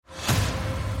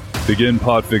Begin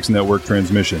Podfix Network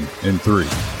transmission in 3,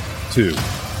 2,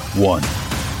 1.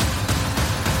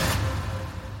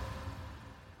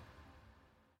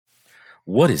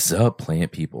 What is up,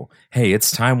 plant people? Hey,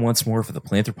 it's time once more for the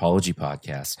Planthropology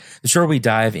Podcast, the show where we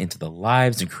dive into the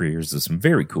lives and careers of some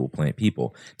very cool plant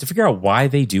people to figure out why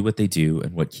they do what they do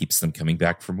and what keeps them coming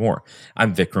back for more.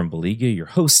 I'm Vikram Baliga, your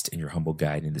host and your humble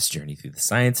guide in this journey through the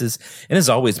sciences. And as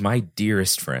always, my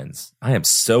dearest friends, I am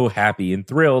so happy and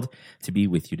thrilled to be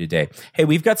with you today. Hey,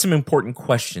 we've got some important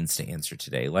questions to answer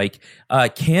today, like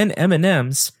can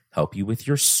M&Ms help you with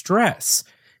your stress?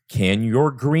 Can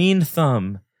your green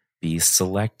thumb be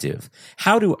selective?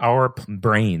 How do our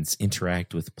brains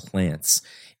interact with plants?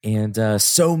 And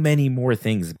so many more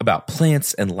things about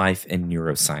plants and life and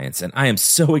neuroscience. And I am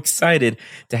so excited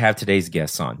to have today's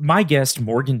guests on. My guest,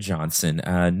 Morgan Johnston,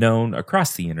 known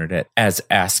across the internet as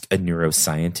Ask a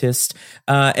Neuroscientist.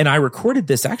 And I recorded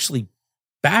this actually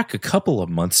back a couple of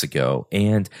months ago,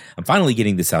 and I'm finally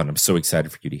getting this out, and I'm so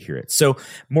excited for you to hear it. So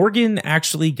Morgan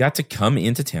actually got to come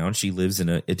into town. She lives in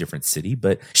a different city,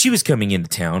 but she was coming into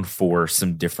town for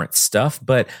some different stuff,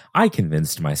 but I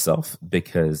convinced myself,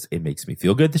 because it makes me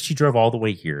feel good, that she drove all the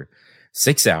way here,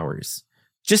 6 hours,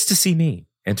 just to see me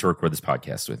and to record this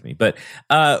podcast with me. But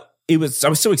I was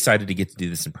so excited to get to do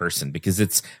this in person, because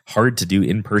it's hard to do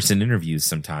in-person interviews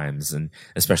sometimes, and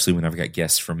especially when I've got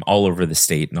guests from all over the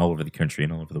state and all over the country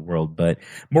and all over the world. But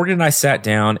Morgan and I sat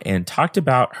down and talked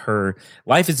about her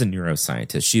life as a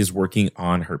neuroscientist. She is working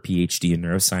on her PhD in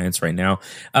neuroscience right now,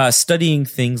 studying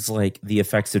things like the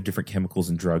effects of different chemicals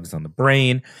and drugs on the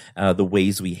brain, the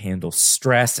ways we handle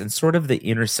stress, and sort of the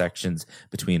intersections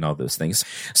between all those things.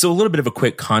 So a little bit of a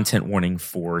quick content warning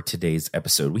for today's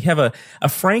episode. We have a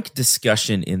frank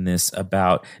discussion in this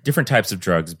about different types of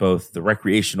drugs, both the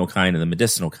recreational kind and the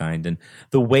medicinal kind, and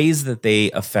the ways that they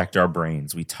affect our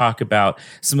brains. We talk about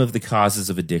some of the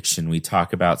causes of addiction. We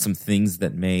talk about some things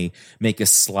that may make us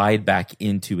slide back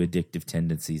into addictive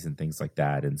tendencies and things like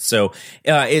that. And so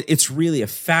it's really a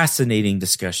fascinating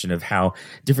discussion of how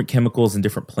different chemicals and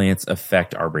different plants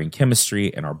affect our brain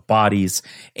chemistry and our bodies,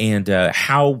 and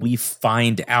how we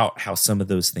find out how some of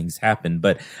those things happen.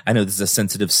 But I know this is a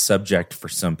sensitive subject for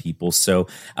some people. So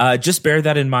just bear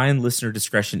that in mind. Listener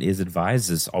discretion is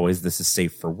advised. As always, this is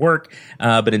safe for work.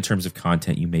 But in terms of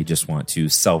content, you may just want to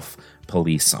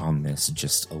self-police on this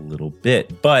just a little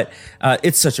bit. But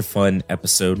it's such a fun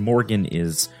episode. Morgan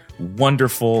is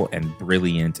wonderful and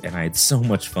brilliant, and I had so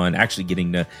much fun actually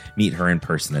getting to meet her in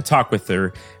person and talk with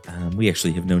her. We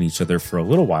actually have known each other for a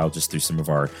little while just through some of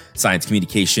our science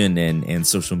communication and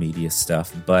social media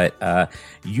stuff, but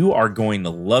you are going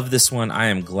to love this one. I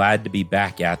am glad to be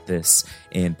back at this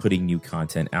and putting new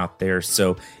content out there.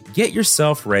 So get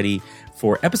yourself ready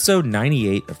for episode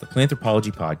 98 of the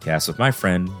Planthropology Podcast with my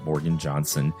friend Morgan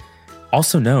Johnston,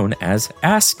 also known as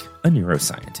Ask a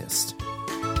Neuroscientist.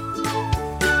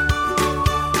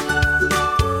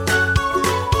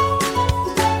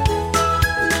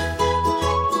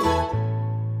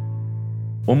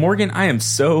 Well, Morgan, I am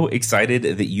so excited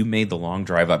that you made the long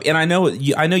drive up, and I know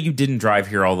you didn't drive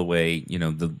here all the way,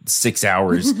 the 6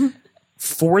 hours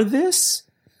for this,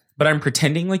 but I'm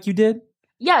pretending like you did.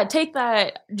 Yeah, take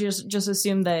that. Just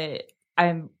assume that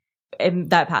I'm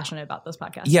that passionate about this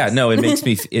podcast. Yeah, no, it makes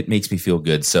me feel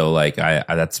good. So like, I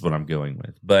that's what I'm going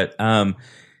with. But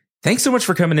thanks so much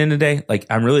for coming in today. Like,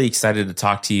 I'm really excited to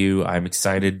talk to you. I'm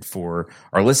excited for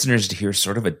our listeners to hear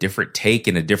sort of a different take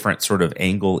and a different sort of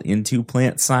angle into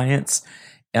plant science.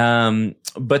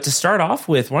 But to start off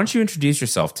with, why don't you introduce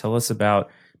yourself? Tell us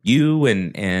about you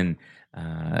and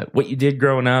what you did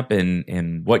growing up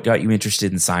and what got you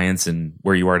interested in science and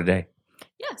where you are today.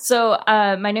 Yeah, so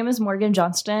my name is Morgan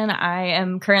Johnston. I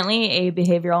am currently a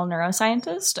behavioral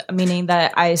neuroscientist, meaning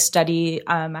that I study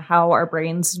how our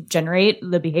brains generate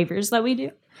the behaviors that we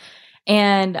do.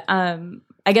 And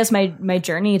I guess my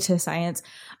journey to science,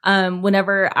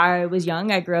 whenever I was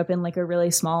young, I grew up in like a really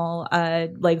small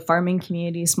like farming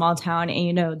community, small town,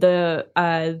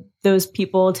 and those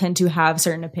people tend to have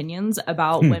certain opinions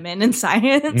about women in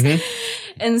science. Mm-hmm.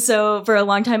 And so for a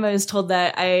long time, I was told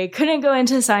that I couldn't go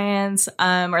into science,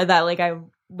 or that like I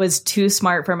was too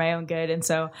smart for my own good. And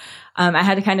so I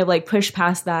had to kind of like push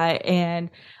past that. And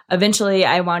eventually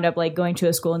I wound up like going to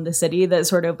a school in the city that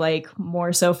sort of like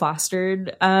more so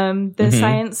fostered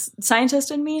the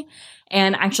scientist in me.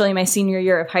 And actually my senior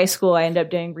year of high school, I ended up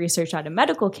doing research at a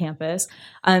medical campus,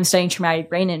 studying traumatic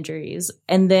brain injuries.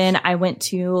 And then I went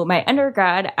to my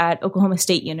undergrad at Oklahoma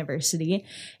State University,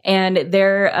 and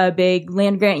they're a big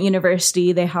land grant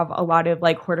university. They have a lot of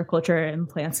like horticulture and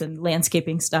plants and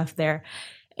landscaping stuff there.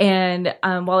 And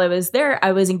while I was there,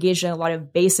 I was engaged in a lot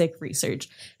of basic research.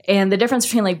 And the difference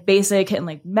between like basic and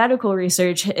like medical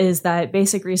research is that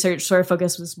basic research sort of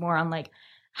focuses more on like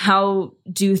how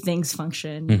do things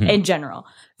function in general,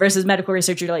 versus medical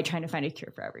research, you're like trying to find a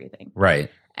cure for everything. Right.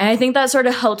 And I think that sort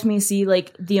of helped me see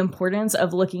like the importance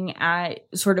of looking at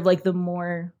sort of like the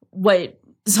more what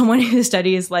someone who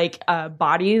studies like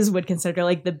bodies would consider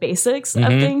like the basics of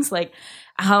things, like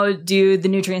how do the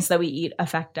nutrients that we eat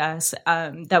affect us,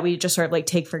 that we just sort of like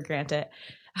take for granted?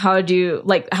 How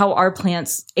are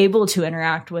plants able to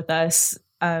interact with us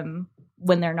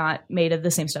when they're not made of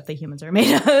the same stuff that humans are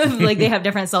made of? Like they have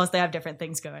different cells, they have different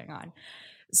things going on.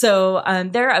 So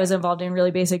there I was involved in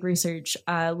really basic research,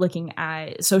 looking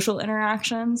at social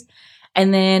interactions.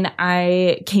 And then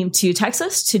I came to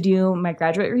Texas to do my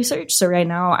graduate research. So right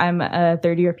now I'm a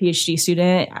third-year PhD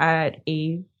student at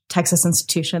a Texas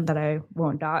institution that I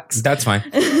won't dox. That's fine.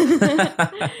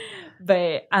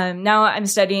 But now I'm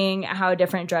studying how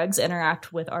different drugs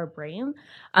interact with our brain.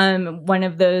 One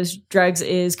of those drugs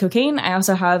is cocaine. I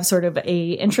also have sort of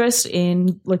a interest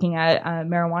in looking at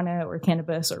marijuana or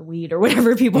cannabis or weed or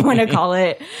whatever people want to call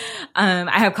it.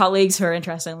 I have colleagues who are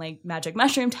interested in like magic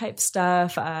mushroom type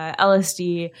stuff,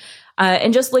 LSD,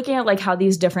 and just looking at like how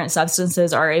these different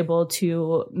substances are able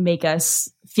to make us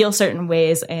feel certain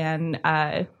ways and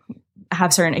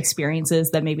have certain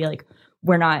experiences that maybe like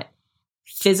we're not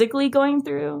physically going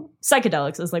through.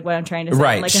 Psychedelics is like what I'm trying to say,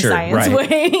 right, like sure, a science right.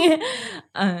 way.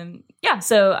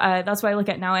 So that's what I look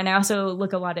at now. And I also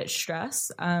look a lot at stress,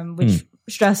 which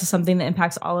stress is something that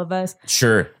impacts all of us.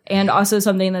 Sure. And also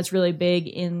something that's really big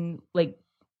in like,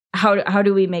 how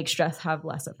do we make stress have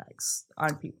less effects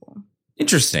on people?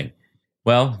 Interesting.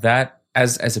 Well, that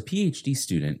as a PhD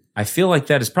student, I feel like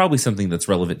that is probably something that's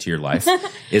relevant to your life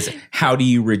is how do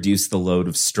you reduce the load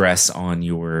of stress on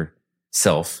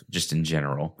yourself just in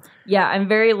general? Yeah, I'm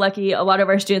very lucky. A lot of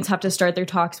our students have to start their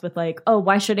talks with like, oh,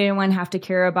 why should anyone have to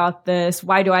care about this?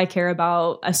 Why do I care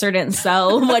about a certain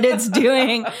cell, what it's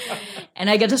doing? And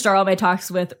I get to start all my talks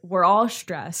with, we're all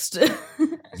stressed.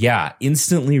 Yeah,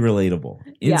 instantly relatable.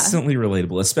 Instantly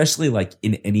relatable, especially like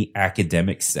in any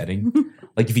academic setting.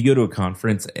 Like if you go to a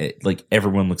conference, like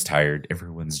everyone looks tired.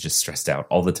 Everyone's just stressed out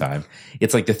all the time.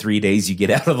 It's like the 3 days you get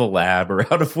out of the lab or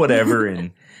out of whatever.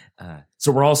 And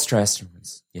so we're all stressed.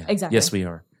 Yeah, exactly. Yes, we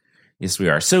are. Yes, we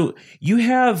are. So you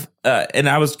have, and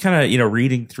I was kind of,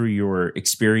 reading through your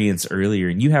experience earlier,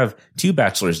 and you have 2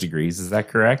 bachelor's degrees. Is that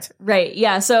correct? Right.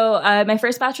 Yeah. So my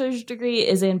first bachelor's degree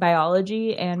is in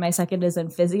biology, and my second is in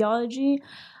physiology.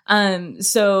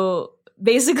 So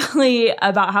basically,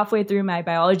 about halfway through my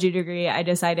biology degree, I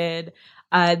decided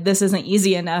this isn't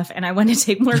easy enough, and I want to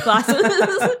take more classes.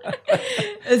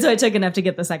 And so I took enough to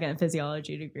get the second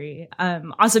physiology degree.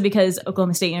 Also because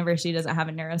Oklahoma State University doesn't have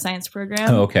a neuroscience program.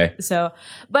 Oh, okay. So,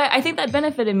 but I think that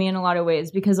benefited me in a lot of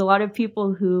ways because a lot of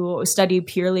people who study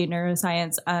purely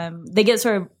neuroscience, they get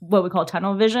sort of what we call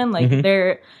tunnel vision. Like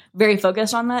they're very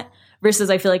focused on that. Versus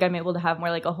I feel like I'm able to have more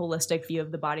like a holistic view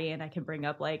of the body, and I can bring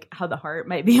up like how the heart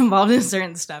might be involved in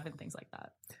certain stuff and things like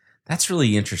that. That's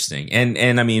really interesting.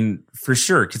 And I mean, for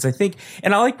sure, because I think,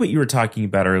 and I like what you were talking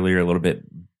about earlier a little bit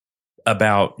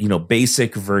about,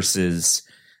 basic versus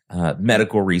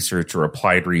medical research or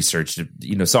applied research.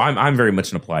 So I'm very much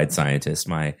an applied scientist.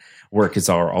 My work has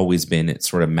always been at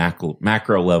sort of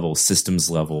macro level,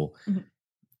 systems level.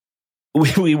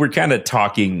 We were kind of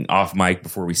talking off mic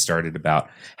before we started about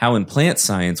how in plant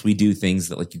science, we do things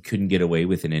that like you couldn't get away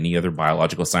with in any other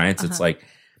biological science. It's like,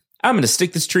 I'm going to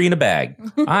stick this tree in a bag.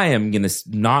 I am going to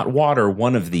not water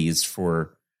one of these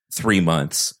for 3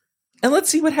 months. And let's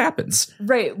see what happens.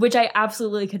 Right. Which I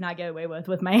absolutely could not get away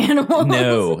with my animals.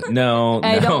 No.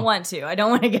 I don't want to. I don't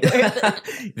want to get away with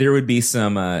it. There would be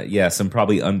some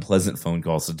probably unpleasant phone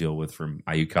calls to deal with from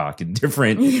IUCOC and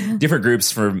different groups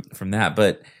from that.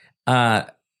 But,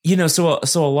 so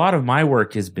a lot of my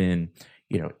work has been,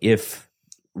 if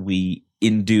we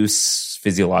induce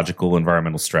physiological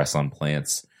environmental stress on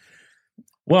plants.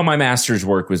 Well, my master's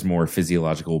work was more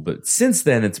physiological, but since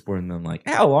then it's more than like,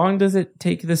 how long does it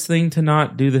take this thing to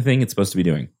not do the thing it's supposed to be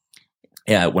doing?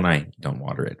 Yeah, when I don't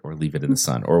water it or leave it in the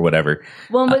sun or whatever.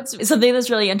 Well, but something that's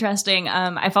really interesting,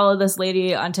 I follow this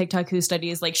lady on TikTok who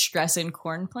studies like stress in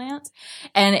corn plants.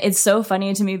 And it's so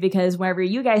funny to me because whenever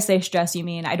you guys say stress, you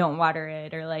mean I don't water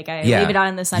it or like I leave it out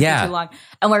in the sun for too long.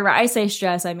 And whenever I say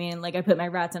stress, I mean like I put my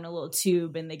rats in a little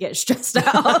tube and they get stressed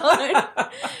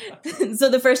out. So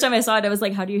the first time I saw it, I was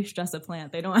like, how do you stress a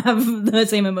plant? They don't have the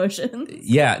same emotions.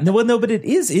 Yeah. No, but it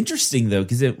is interesting though,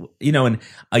 because and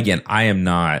again, I am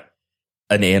not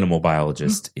an animal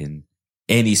biologist in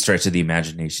any stretch of the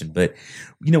imagination. But,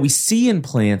 we see in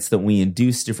plants that we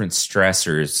induce different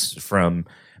stressors from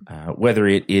whether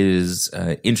it is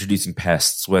introducing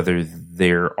pests, whether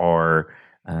there are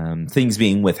things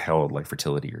being withheld like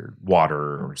fertility or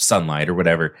water or sunlight or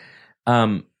whatever.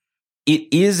 It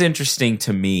is interesting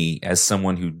to me as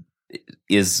someone who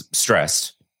is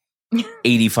stressed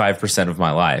 85% of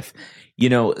my life.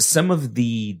 Some of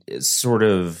the sort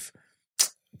of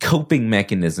coping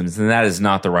mechanisms, and that is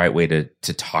not the right way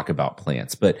to talk about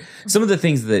plants, but some of the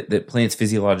things that plants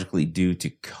physiologically do to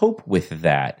cope with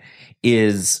that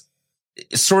is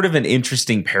sort of an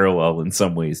interesting parallel in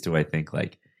some ways to, I think,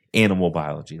 like animal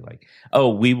biology. Like,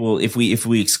 we will, if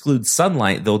we exclude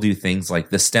sunlight, they'll do things like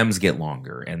the stems get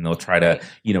longer and they'll try to,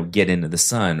 get into the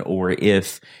sun. Or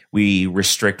if we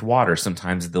restrict water,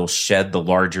 sometimes they'll shed the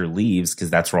larger leaves because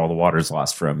that's where all the water is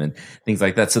lost from and things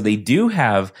like that. So they do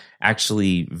have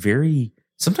actually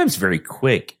sometimes very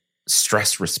quick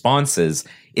stress responses.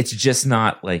 It's just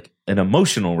not like an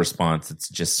emotional response. It's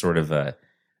just sort of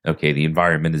okay, the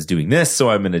environment is doing this, so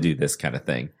I'm going to do this kind of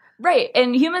thing. Right.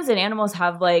 And humans and animals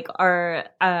have like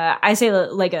I say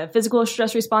like a physical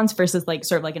stress response versus like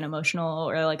sort of like an emotional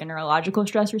or like a neurological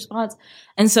stress response.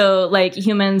 And so like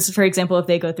humans, for example, if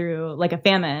they go through like a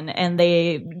famine and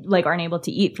they like aren't able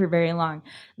to eat for very long,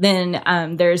 then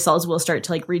their cells will start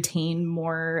to like retain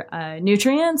more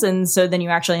nutrients. And so then you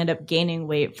actually end up gaining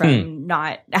weight from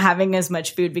not having as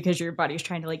much food because your body's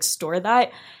trying to like store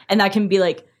that. And that can be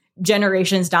like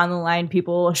generations down the line,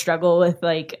 people will struggle with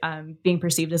like being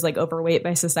perceived as like overweight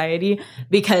by society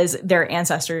because their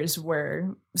ancestors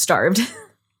were starved.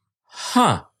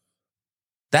 Huh.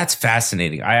 That's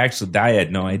fascinating. I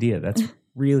had no idea. That's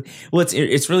really, well,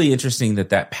 it's really interesting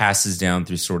that passes down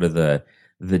through sort of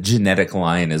the genetic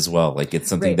line as well. Like it's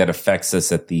something that affects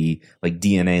us at the like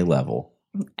DNA level.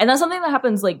 And that's something that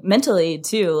happens like mentally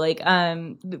too. Like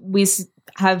we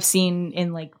have seen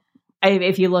in like,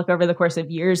 if you look over the course of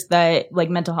years that like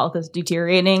mental health is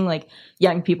deteriorating, like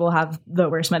young people have the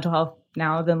worst mental health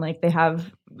now than like they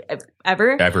have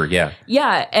ever. Yeah.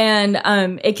 Yeah.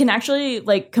 And it can actually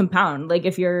like compound. Like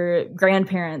if your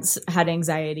grandparents had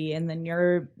anxiety and then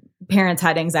your parents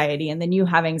had anxiety and then you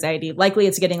have anxiety, likely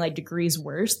it's getting like degrees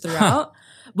worse throughout.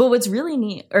 But what's really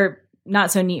neat, or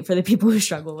not so neat for the people who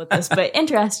struggle with this, but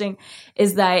interesting,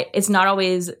 is that it's not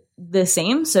always the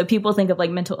same. So people think of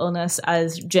like mental illness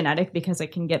as genetic because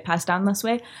it can get passed down this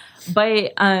way.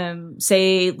 But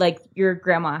say like your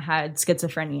grandma had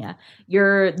schizophrenia,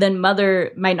 your then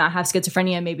mother might not have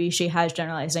schizophrenia. Maybe she has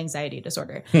generalized anxiety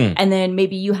disorder. And then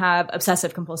maybe you have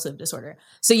obsessive compulsive disorder.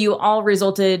 So you all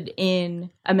resulted in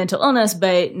a mental illness,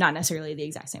 but not necessarily the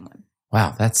exact same one.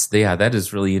 Wow. That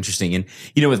is really interesting. And,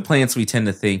 with plants, we tend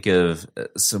to think of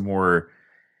some more,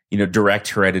 direct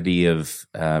heredity of,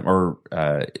 or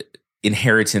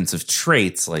inheritance of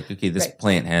traits. Like, okay, this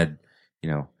plant had,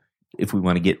 if we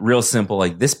want to get real simple,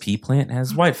 like this pea plant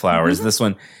has white flowers. This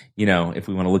one, if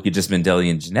we want to look at just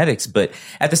Mendelian genetics, but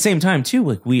at the same time too,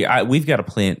 like we've got a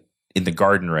plant in the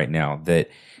garden right now that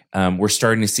we're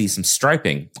starting to see some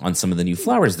striping on some of the new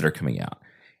flowers that are coming out.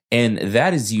 And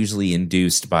that is usually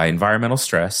induced by environmental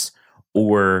stress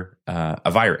or a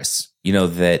virus,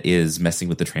 that is messing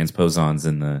with the transposons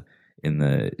in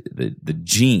the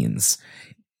genes.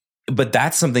 But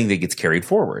that's something that gets carried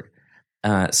forward.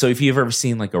 So if you've ever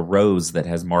seen like a rose that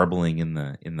has marbling in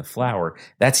the flower,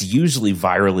 that's usually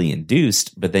virally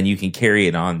induced, but then you can carry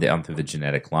it on down through the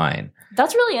genetic line.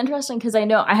 That's really interesting because I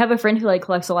know I have a friend who like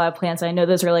collects a lot of plants. I know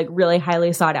those are like really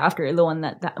highly sought after, the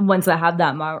ones that have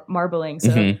that marbling.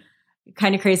 So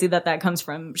kind of crazy that comes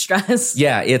from stress.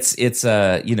 Yeah, it's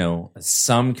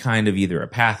some kind of either a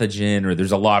pathogen or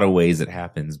there's a lot of ways it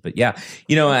happens. But yeah,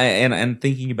 and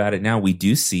thinking about it now, we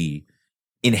do see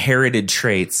inherited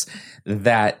traits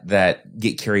that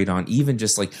get carried on, even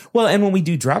just like, well, and when we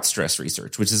do drought stress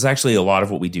research, which is actually a lot of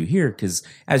what we do here, because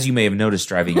as you may have noticed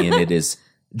driving in, it is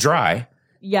dry.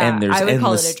 Yeah, and there's I would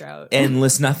call it a drought.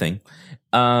 Endless nothing.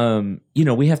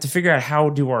 We have to figure out how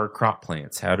do our crop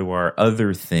plants, how do our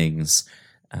other things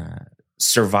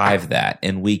survive that,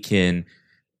 and we can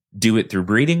do it through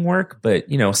breeding work. But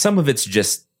some of it's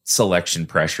just selection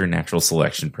pressure, natural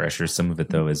selection pressure. Some of it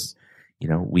though is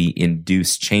we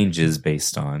induce changes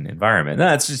based on environment.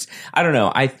 That's just, I don't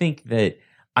know. I think that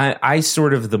I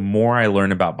sort of, the more I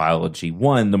learn about biology,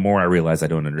 the more I realize I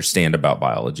don't understand about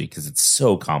biology because it's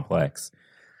so complex.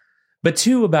 But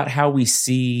two, about how we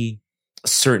see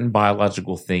certain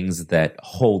biological things that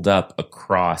hold up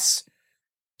across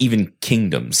even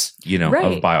kingdoms,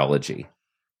 of biology.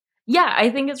 Yeah, I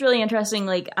think it's really interesting.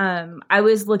 Like, I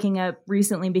was looking up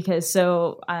recently because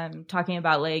talking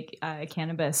about like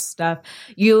cannabis stuff,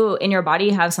 you in your body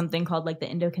have something called like the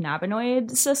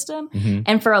endocannabinoid system. Mm-hmm.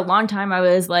 And for a long time, I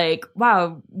was like,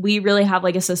 wow, we really have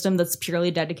like a system that's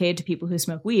purely dedicated to people who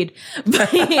smoke weed.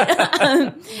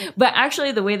 But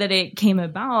actually, the way that it came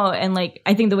about, and like,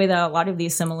 I think the way that a lot of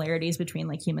these similarities between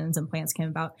like humans and plants came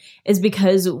about is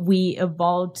because we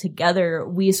evolved together.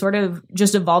 We sort of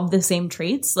just evolved the same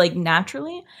traits, like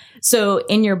naturally. So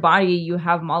in your body, you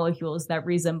have molecules that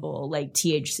resemble like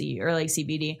THC or like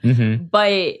CBD, Mm-hmm.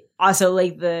 but also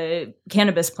like the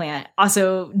cannabis plant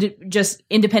also just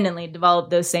independently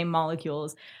developed those same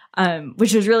molecules,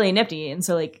 which was really nifty. And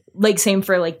so like same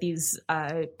for like these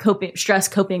stress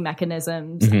coping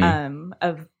mechanisms, Mm-hmm.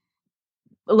 of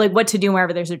like what to do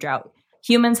whenever there's a drought.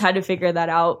 Humans had to figure that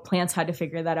out. Plants had to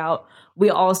figure that out. We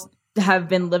all have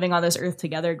been living on this earth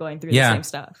together, going through the same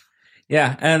stuff.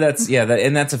 Yeah, and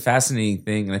that's a fascinating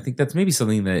thing, and I think that's maybe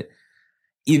something that,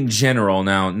 in general,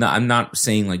 I'm not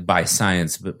saying like by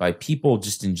science, but by people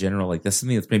just in general, like that's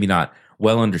something that's maybe not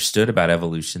well understood about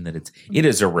evolution. That it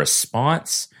is a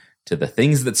response to the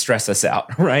things that stress us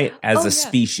out, right? As a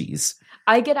species.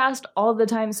 I get asked all the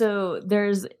time. So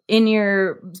there's in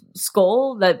your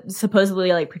skull that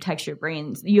supposedly like protects your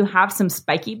brain. You have some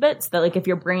spiky bits that like if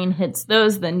your brain hits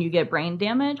those, then you get brain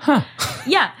damage. Huh.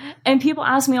 Yeah. And people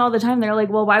ask me all the time, they're like,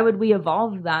 well, why would we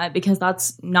evolve that? Because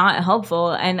that's not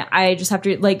helpful. And I just have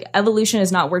to like, evolution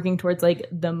is not working towards like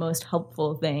the most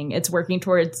helpful thing. It's working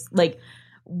towards like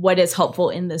what is helpful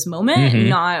in this moment,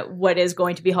 not what is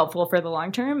going to be helpful for the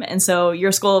long term. And so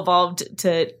your skull evolved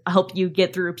to help you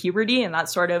get through puberty, and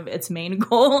that's sort of its main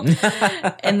goal.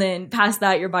 And then past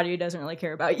that, your body doesn't really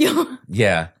care about you.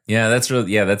 Yeah,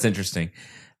 that's interesting.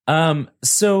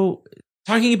 So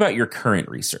talking about your current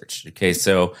research, okay,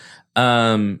 so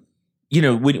when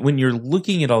you're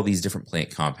looking at all these different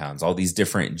plant compounds, all these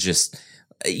different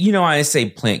I say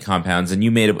plant compounds, and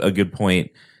you made a good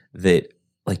point that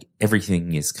like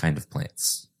everything is kind of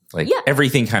plants. Like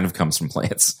everything kind of comes from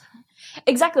plants.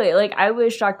 Exactly. Like I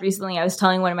was shocked recently. I was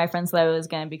telling one of my friends that I was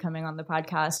going to be coming on the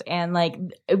podcast. And like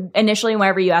initially,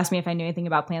 whenever you asked me if I knew anything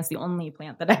about plants, the only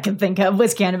plant that I could think of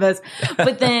was cannabis.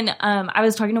 But then I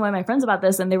was talking to one of my friends about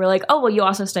this, and they were like, oh, well, you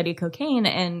also study cocaine,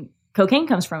 and cocaine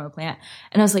comes from a plant.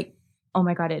 And I was like, oh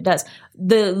my God, it does.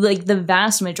 The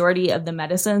vast majority of the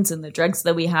medicines and the drugs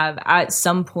that we have at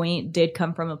some point did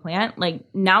come from a plant. Like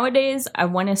nowadays, I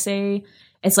want to say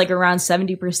it's like around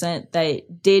 70%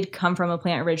 that did come from a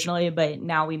plant originally, but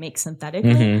now we make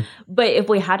synthetically. Mm-hmm. But if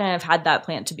we hadn't have had that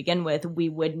plant to begin with, we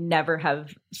would never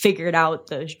have figured out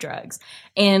those drugs.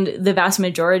 And the vast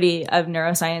majority of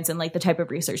neuroscience and like the type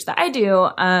of research that I do,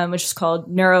 which is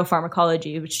called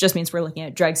neuropharmacology, which just means we're looking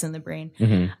at drugs in the brain,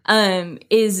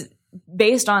 is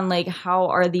based on like how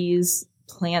are these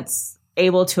plants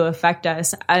able to affect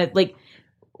us. Like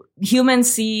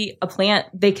humans see a plant,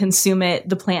 they consume it,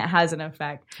 the plant has an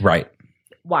effect. Right.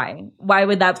 Why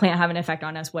would that plant have an effect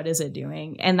on us? What is it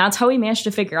doing? And that's how we managed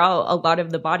to figure out a lot of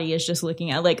the body is just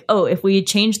looking at like, oh, if we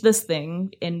change this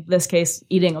thing, in this case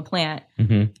eating a plant,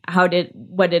 what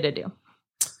did it do?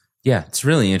 Yeah, it's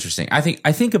really interesting. I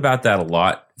think about that a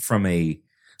lot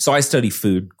so I study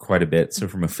food quite a bit, so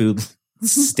from a food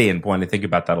standpoint, I think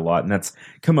about that a lot, and that's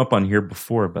come up on here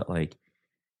before, but like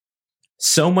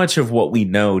so much of what we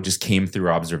know just came through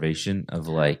observation of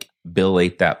like Bill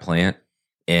ate that plant,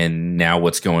 and now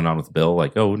what's going on with Bill?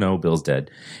 Like, oh no, Bill's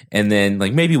dead. And then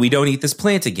like maybe we don't eat this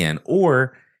plant again,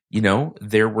 or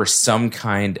there were some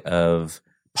kind of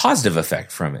positive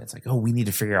effect from it. It's like, oh, we need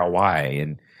to figure out why.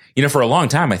 And for a long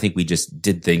time, I think we just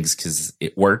did things because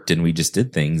it worked, and we just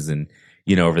did things. And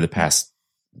over the past,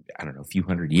 I don't know, a few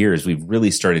hundred years, we've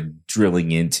really started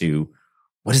drilling into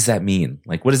what does that mean?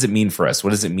 Like, what does it mean for us?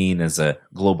 What does it mean as a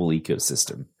global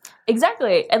ecosystem?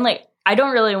 Exactly. And like, I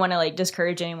don't really want to like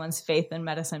discourage anyone's faith in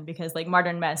medicine, because like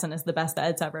modern medicine is the best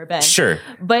that it's ever been. Sure.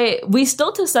 But we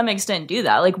still to some extent do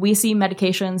that. Like we see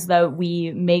medications that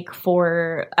we make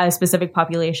for a specific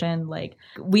population. Like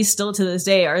we still to this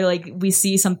day are like, we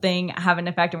see something have an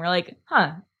effect and we're like,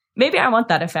 maybe I want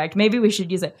that effect. Maybe we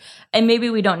should use it. And maybe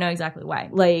we don't know exactly why.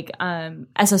 Like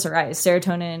SSRIs,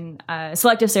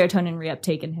 selective serotonin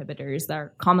reuptake inhibitors that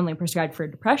are commonly prescribed for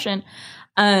depression.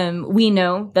 We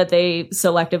know that they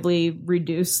selectively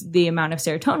reduce the amount of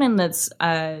serotonin that's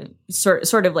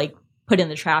sort of like put in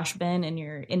the trash bin in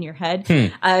your head.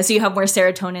 So you have more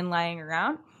serotonin lying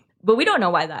around. But we don't know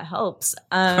why that helps.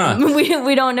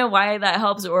 We don't know why that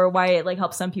helps, or why it like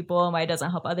helps some people and why it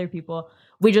doesn't help other people.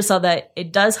 We just saw that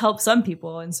it does help some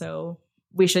people, and so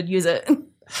we should use it.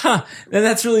 And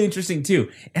that's really interesting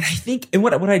too. And I think, and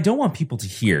what I don't want people to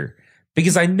hear,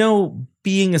 because I know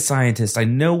being a scientist, I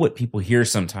know what people hear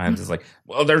sometimes is like,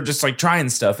 well, they're just like trying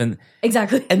stuff. And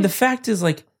exactly. And the fact is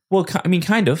like, well, I mean,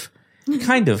 kind of,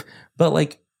 but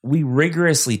like we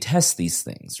rigorously test these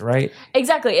things, right?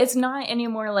 Exactly. It's not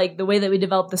anymore like the way that we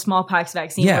developed the smallpox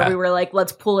vaccine where we were like,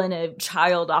 let's pull in a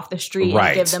child off the street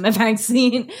and give them a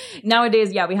vaccine.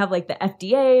 Nowadays, we have like the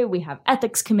FDA, we have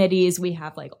ethics committees, we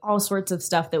have like all sorts of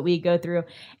stuff that we go through,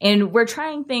 and we're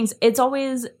trying things. It's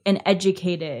always an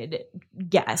educated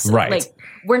guess. Right. Like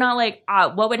we're not like,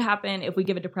 what would happen if we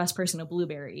give a depressed person a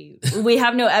blueberry? We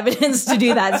have no evidence to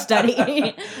do that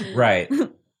study. Right.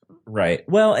 Right.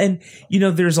 Well, and,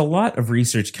 there's a lot of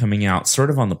research coming out sort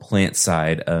of on the plant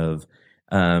side of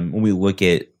when we look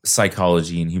at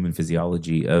psychology and human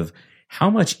physiology of how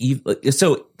much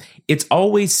so it's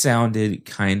always sounded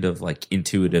kind of like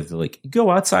intuitive, like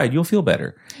go outside, you'll feel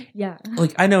better. Yeah.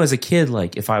 Like I know as a kid,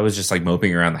 like if I was just like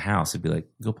moping around the house, it'd be like,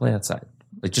 go play outside.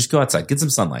 Like just go outside, get some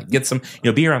sunlight, get some,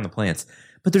 be around the plants.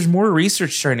 But there's more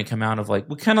research starting to come out of like,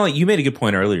 well, kind of like you made a good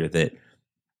point earlier that,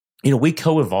 we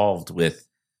co-evolved with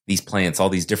these plants, all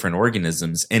these different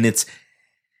organisms. And it's,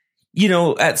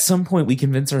 at some point we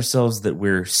convince ourselves that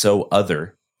we're so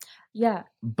other. Yeah.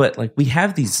 But like we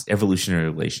have these evolutionary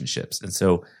relationships. And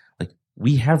so like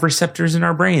we have receptors in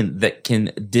our brain that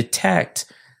can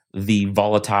detect the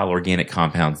volatile organic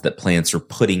compounds that plants are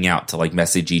putting out to like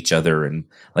message each other and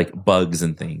like bugs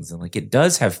and things. And like it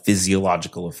does have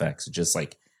physiological effects, just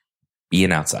like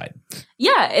being outside.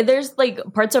 Yeah. There's like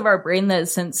parts of our brain that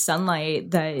sense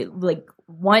sunlight that like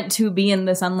want to be in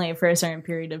the sunlight for a certain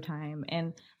period of time.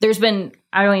 And there's been,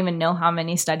 I don't even know how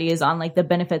many studies on like the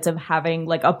benefits of having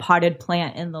like a potted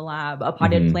plant in the lab, a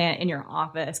potted plant in your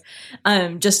office,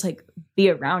 just like be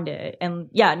around it. And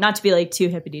not to be like too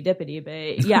hippity dippity,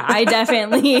 but I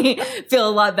definitely feel a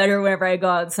lot better whenever I go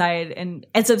outside. And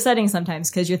it's upsetting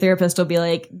sometimes because your therapist will be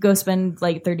like, go spend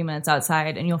like 30 minutes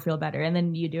outside and you'll feel better. And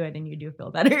then you do it and you do feel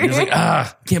better. And it's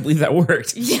like, can't believe that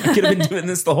worked. I could have been doing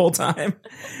this the whole time.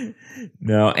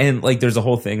 No. And like, there's a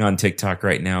whole thing on TikTok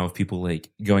right now of people like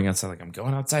going outside, like I'm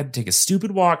going outside to take a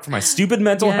stupid walk for my stupid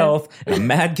mental health. And I'm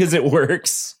mad because it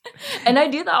works. And I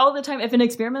do that all the time. If an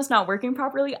experiment's not working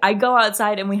properly, I go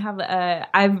outside and we have,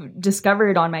 I've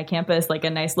discovered on my campus, like a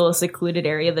nice little secluded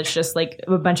area that's just like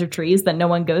a bunch of trees that no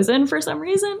one goes in for some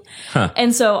reason.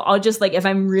 And so I'll just like, if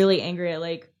I'm really angry at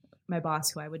like my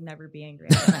boss, who I would never be angry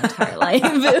at in my entire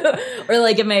life, or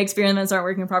like if my experiments aren't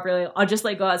working properly, I'll just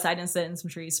like go outside and sit in some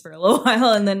trees for a little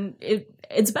while, and then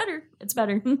it's better. It's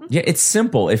better. Yeah, it's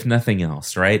simple if nothing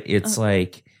else, right? It's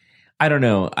like, I don't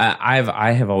know.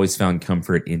 I have always found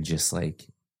comfort in just like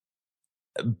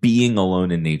being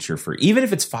alone in nature for even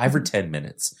if it's 5 or 10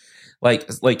 minutes. Like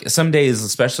some days,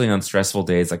 especially on stressful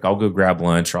days, like I'll go grab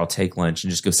lunch or I'll take lunch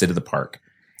and just go sit at the park.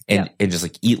 And just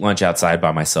like eat lunch outside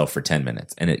by myself for 10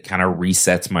 minutes. And it kind of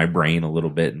resets my brain a little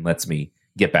bit and lets me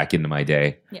get back into my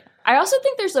day. Yeah. I also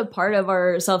think there's a part of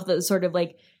ourself that's sort of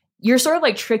like, you're sort of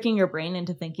like tricking your brain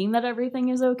into thinking that everything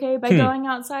is okay by going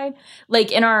outside.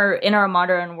 Like in our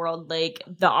modern world, like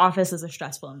the office is a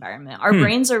stressful environment. Our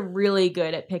brains are really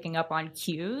good at picking up on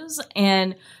cues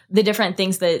and the different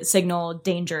things that signal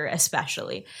danger,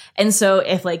 especially. And so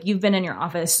if like you've been in your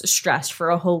office stressed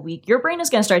for a whole week, your brain is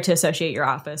going to start to associate your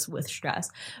office with stress.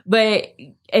 But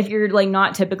if you're like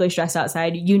not typically stressed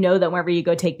outside, you know that whenever you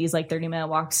go take these like 30-minute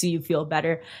walks, so you feel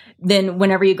better. Then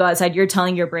whenever you go outside, you're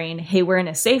telling your brain, hey, we're in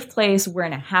a safe place. We're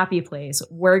in a happy place.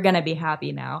 We're going to be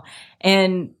happy now.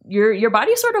 And your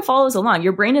body sort of follows along.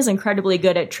 Your brain is incredibly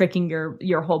good at tricking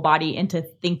your whole body into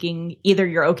thinking either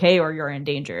you're okay or you're in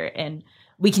danger. And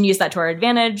we can use that to our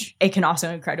advantage. It can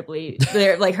also incredibly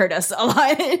like hurt us a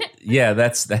lot. Yeah,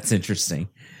 that's interesting.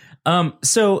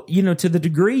 So, to the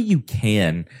degree you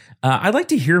can, I'd like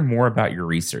to hear more about your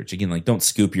research. Again, like don't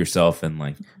scoop yourself and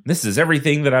like, this is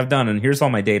everything that I've done and here's all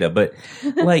my data. But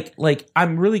like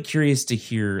I'm really curious to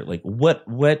hear like what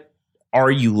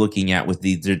are you looking at with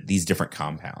these different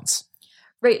compounds?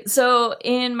 Right. So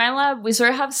in my lab, we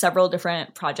sort of have several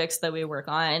different projects that we work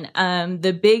on.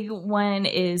 The big one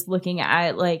is looking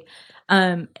at like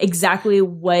exactly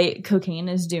what cocaine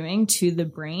is doing to the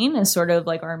brain is sort of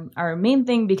like our main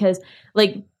thing, because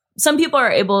like some people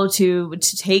are able to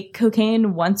take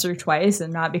cocaine once or twice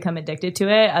and not become addicted to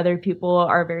it. Other people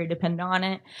are very dependent on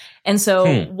it. And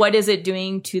so what is it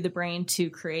doing to the brain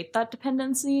to create that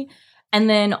dependency? And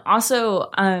then also,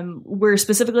 we're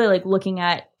specifically like looking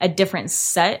at a different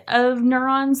set of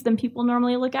neurons than people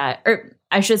normally look at, or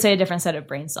I should say a different set of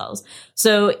brain cells.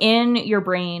 So in your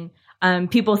brain,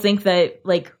 people think that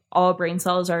like all brain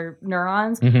cells are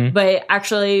neurons, Mhm. but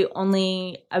actually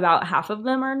only about half of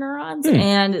them are neurons,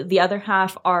 and the other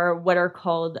half are what are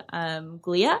called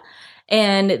glia.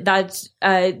 And that's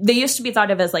they used to be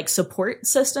thought of as like support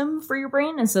system for your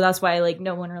brain, and so that's why like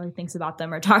no one really thinks about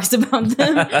them or talks about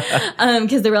them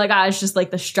because they were like, it's just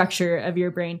like the structure of your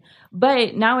brain.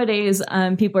 But nowadays,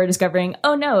 people are discovering,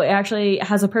 oh no, it actually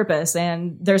has a purpose,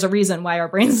 and there's a reason why our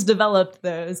brains developed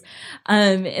those.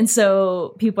 And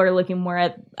so people are looking more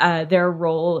at their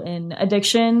role in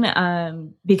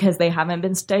addiction because they haven't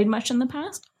been studied much in the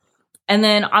past. And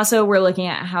then also we're looking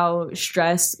at how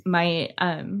stress might,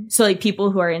 so like people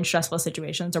who are in stressful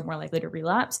situations are more likely to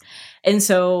relapse. And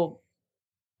so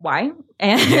why?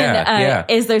 And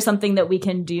is there something that we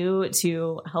can do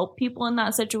to help people in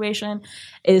that situation?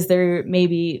 Is there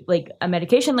maybe like a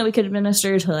medication that we could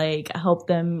administer to like help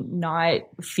them not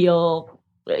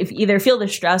either feel the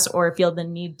stress or feel the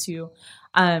need to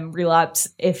relapse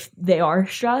if they are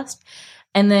stressed?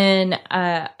 And then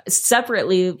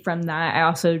separately from that, I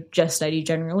also just study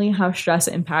generally how stress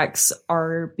impacts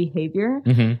our behavior.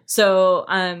 Mm-hmm. So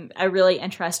a really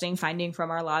interesting finding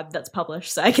from our lab that's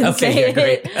published, so I can say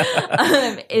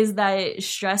it, is that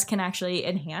stress can actually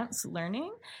enhance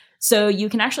learning. So you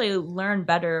can actually learn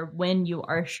better when you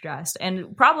are stressed.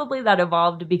 And probably that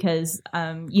evolved because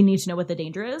you need to know what the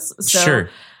danger is. So, sure.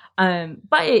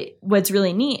 But what's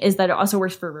really neat is that it also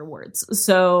works for rewards.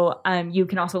 So you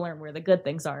can also learn where the good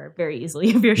things are very easily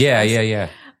if you're stressed. Yeah.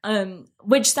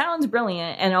 Which sounds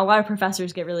brilliant. And a lot of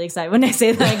professors get really excited when I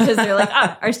say that because they're like,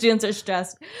 our students are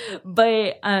stressed.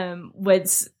 But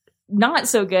what's not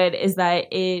so good is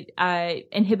that it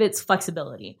inhibits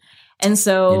flexibility. And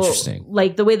so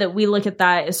like the way that we look at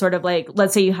that is sort of like,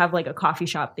 let's say you have like a coffee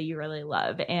shop that you really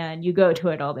love and you go to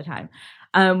it all the time.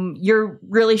 You're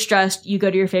really stressed. You go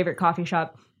to your favorite coffee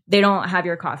shop. They don't have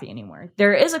your coffee anymore.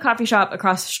 There is a coffee shop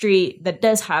across the street that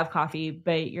does have coffee,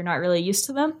 but you're not really used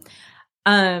to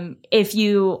them. If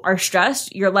you are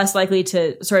stressed, you're less likely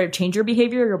to sort of change your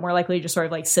behavior. You're more likely to just sort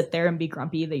of like sit there and be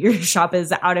grumpy that your shop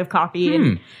is out of coffee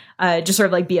and just sort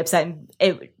of like be upset. And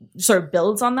it sort of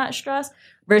builds on that stress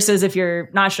versus if you're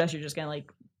not stressed, you're just going to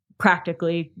like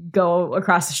practically go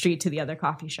across the street to the other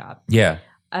coffee shop. Yeah.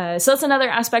 So that's another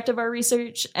aspect of our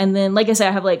research. And then, like I said,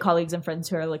 I have like colleagues and friends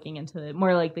who are looking into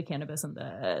more like the cannabis and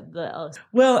the LSD.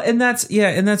 Well, and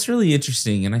that's really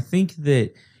interesting. And I think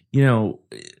that, you know,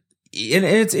 and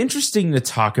it's interesting to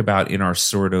talk about in our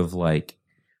sort of like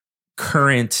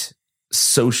current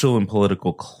social and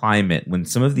political climate when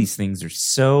some of these things are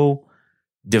so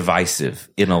divisive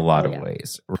in a lot of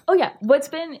ways. Oh yeah. What's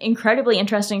been incredibly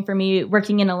interesting for me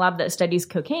working in a lab that studies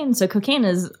cocaine. So cocaine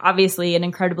is obviously an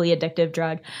incredibly addictive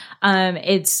drug.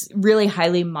 It's really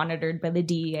highly monitored by the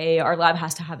DEA. Our lab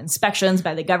has to have inspections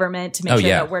by the government to make sure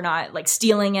that we're not like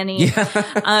stealing any.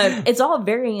 It's all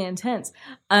very intense.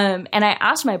 And I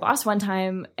asked my boss one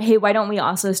time, hey, why don't we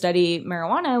also study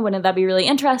marijuana? Wouldn't that be really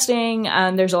interesting?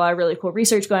 There's a lot of really cool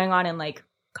research going on in like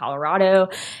Colorado.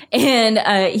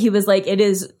 And he was like, it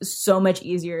is so much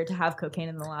easier to have cocaine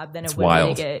in the lab than it would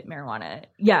be to get marijuana.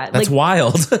 Yeah. That's like,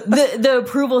 wild. the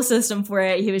approval system for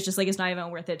it, he was just like, it's not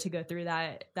even worth it to go through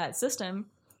that system.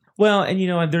 Well, and you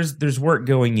know, there's work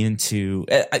going into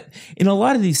in a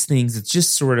lot of these things. It's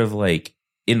just sort of like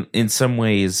in some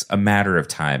ways a matter of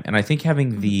time. And I think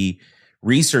having the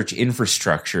research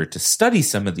infrastructure to study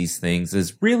some of these things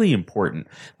is really important.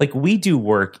 Like we do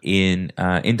work in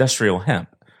industrial hemp,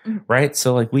 right?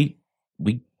 So like we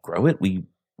grow it, we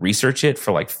research it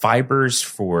for like fibers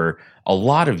for a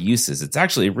lot of uses. It's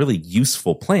actually a really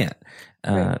useful plant.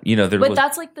 You know, but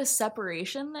that's like the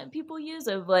separation that people use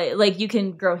of like you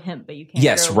can grow hemp, but you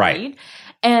can't grow weed.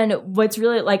 And what's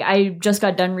really like, I just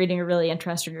got done reading a really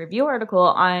interesting review article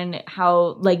on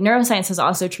how like neuroscience has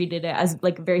also treated it as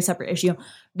like a very separate issue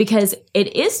because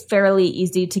it is fairly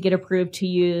easy to get approved to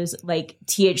use like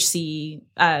THC,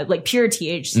 like pure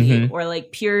THC or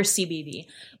like pure CBD,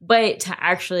 but to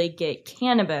actually get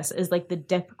cannabis is like the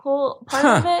difficult part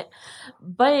of it.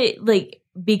 But like,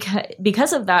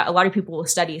 because of that, a lot of people will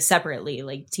study separately,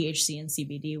 like THC and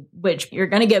CBD, which you're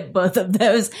going to get both of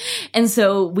those. And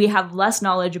so we have less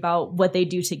knowledge about what they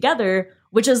do together,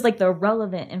 which is like the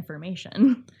relevant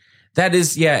information. That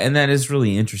is, and that is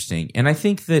really interesting. And I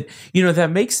think that, you know,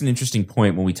 that makes an interesting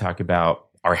point when we talk about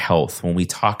our health, when we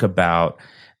talk about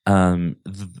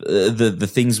the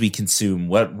things we consume,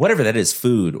 whatever that is,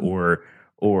 food or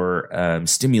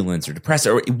stimulants or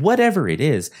depressants or whatever it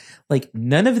is, like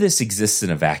none of this exists in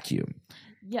a vacuum.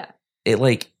 Yeah. It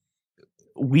like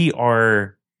we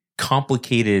are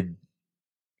complicated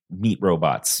meat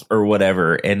robots or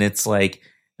whatever. And it's like,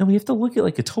 no, we have to look at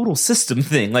like a total system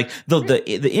thing. Like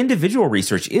the individual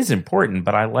research is important,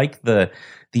 but I like the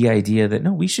idea that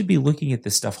no, we should be looking at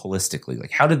this stuff holistically.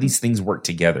 Like, how do these things work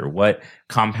together? What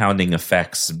compounding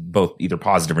effects, both either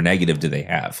positive or negative, do they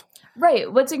have?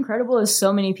 Right. What's incredible is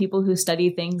so many people who study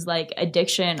things like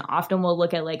addiction often will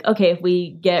look at like, okay, if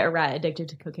we get a rat addicted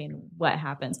to cocaine, what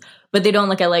happens? But they don't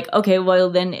look at like, okay, well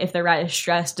then if the rat is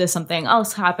stressed, does something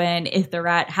else happen? If the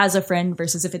rat has a friend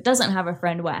versus if it doesn't have a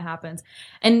friend, what happens?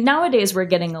 And nowadays we're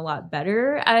getting a lot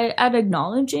better at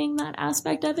acknowledging that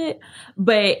aspect of it.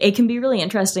 But it can be really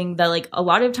interesting that like a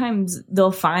lot of times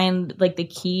they'll find like the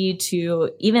key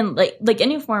to even like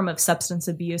any form of substance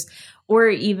abuse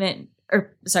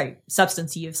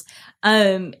substance use.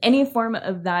 Any form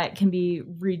of that can be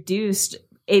reduced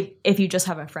if you just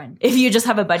have a friend, if you just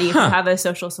have a buddy, if you have a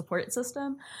social support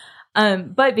system.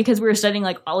 But because we were studying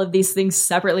like all of these things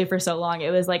separately for so long,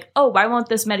 it was like, oh, why won't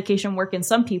this medication work in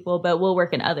some people, but will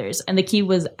work in others? And the key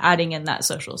was adding in that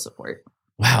social support.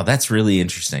 Wow, that's really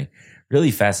interesting.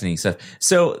 Really fascinating stuff.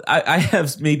 So I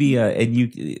have maybe, and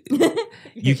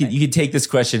you can take this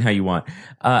question how you want.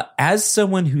 As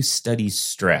someone who studies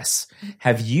stress,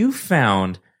 have you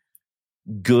found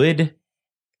good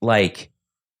like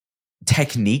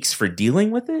techniques for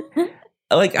dealing with it?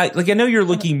 I know you're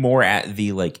looking more at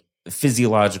the like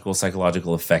physiological,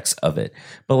 psychological effects of it,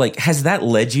 but like, has that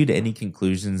led you to any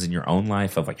conclusions in your own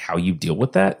life of like how you deal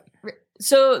with that?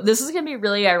 So this is going to be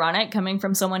really ironic coming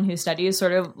from someone who studies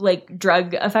sort of like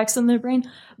drug effects in the brain.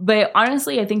 But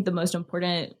honestly, I think the most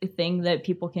important thing that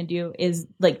people can do is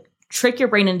like trick your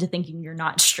brain into thinking you're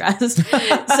not stressed.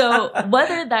 So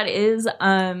whether that is,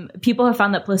 people have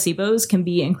found that placebos can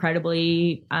be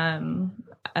incredibly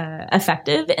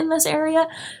effective in this area.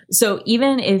 So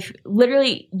even if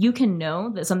literally you can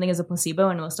know that something is a placebo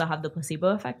and will still have the placebo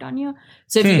effect on you.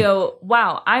 So if you go,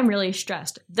 wow, I'm really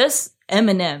stressed, this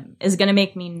M&M is going to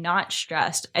make me not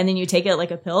stressed, and then you take it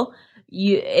like a pill,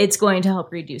 it's going to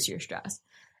help reduce your stress.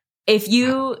 If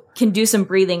you can do some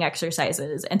breathing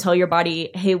exercises and tell your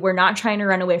body, hey, we're not trying to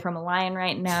run away from a lion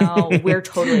right now, we're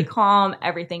totally calm,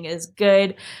 everything is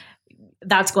good,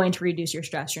 that's going to reduce your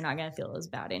stress. You're not going to feel as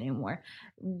bad anymore.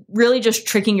 Really just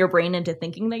tricking your brain into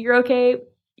thinking that you're okay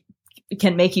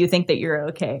can make you think that you're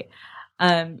okay.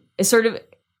 It's sort of,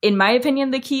 in my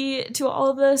opinion, the key to all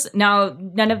of this. Now,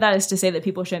 none of that is to say that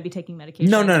people shouldn't be taking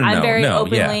medication. No, I'm very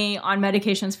openly on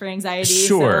medications for anxiety.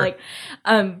 Sure.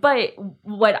 So but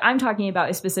what I'm talking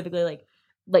about is specifically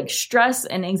like stress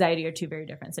and anxiety are two very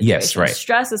different situations. Yes, right.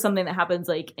 Stress is something that happens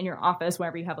like in your office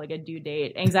whenever you have like a due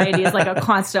date. Anxiety is like a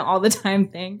constant all the time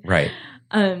thing. Right.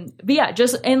 But yeah,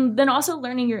 and then also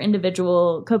learning your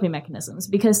individual coping mechanisms,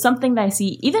 because something that I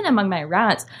see even among my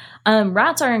rats,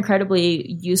 rats are an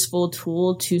incredibly useful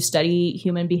tool to study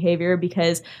human behavior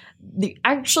because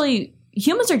actually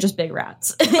humans are just big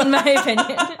rats, in my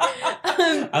opinion.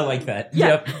 I like that.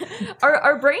 Yeah. Yep.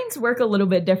 Our brains work a little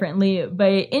bit differently,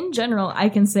 but in general, I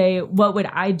can say, what would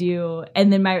I do?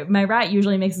 And then my rat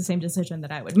usually makes the same decision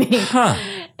that I would make. Huh.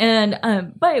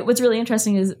 And, but what's really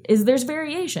interesting is there's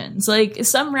variations. Like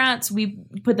some rats, we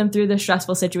put them through this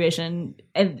stressful situation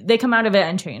and they come out of it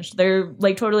unchanged. They're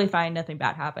like totally fine. Nothing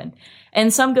bad happened.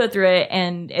 And some go through it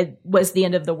and it was the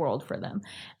end of the world for them.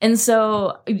 And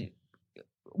so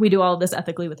we do all of this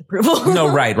ethically with approval. No,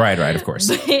 right, of course.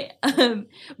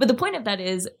 But the point of that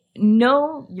is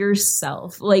know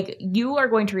yourself. Like you are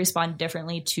going to respond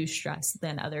differently to stress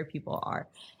than other people are.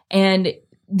 And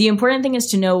the important thing is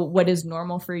to know what is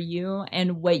normal for you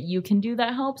and what you can do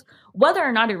that helps. Whether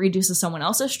or not it reduces someone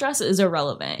else's stress is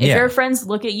irrelevant. If your friends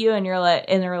look at you and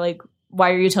they're like,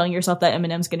 why are you telling yourself that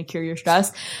M&M's going to cure your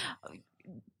stress?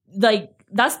 Like,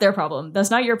 that's their problem. That's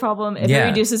not your problem. If it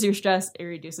reduces your stress, it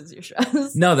reduces your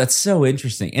stress. No, that's so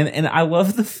interesting. And I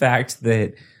love the fact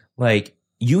that like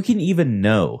you can even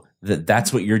know that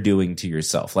that's what you're doing to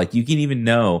yourself. Like you can even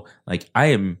know like I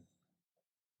am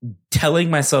telling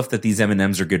myself that these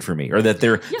M&Ms are good for me or that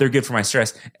they're good for my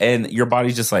stress. And your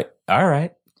body's just like, all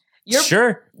right.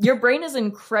 Sure. Your brain is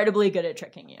incredibly good at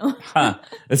tricking you.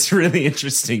 That's really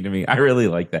interesting to me. I really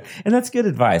like that. And that's good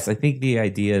advice. I think the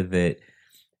idea that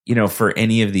for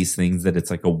any of these things that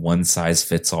it's like a one size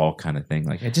fits all kind of thing.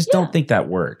 Like, I just don't think that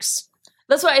works.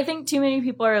 That's why I think too many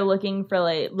people are looking for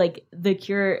like the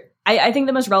cure. I think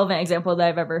the most relevant example that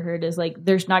I've ever heard is like,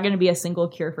 there's not going to be a single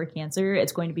cure for cancer.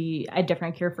 It's going to be a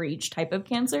different cure for each type of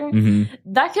cancer. Mm-hmm.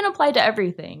 That can apply to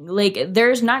everything. Like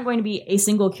there's not going to be a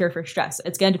single cure for stress.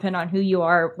 It's going to depend on who you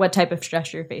are, what type of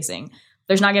stress you're facing.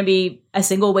 There's not going to be a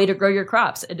single way to grow your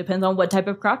crops. It depends on what type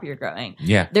of crop you're growing.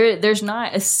 Yeah. There's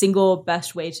not a single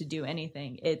best way to do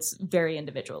anything. It's very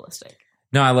individualistic.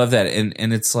 No, I love that.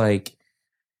 And it's like,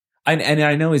 And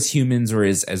I know as humans or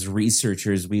as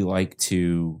researchers, we like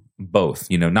to both,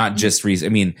 not just I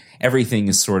mean, everything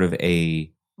is sort of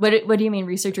a. What do you mean?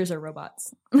 Researchers are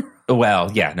robots?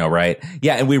 Well, yeah, no, right.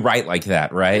 Yeah. And we write like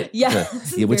that, right? Yeah.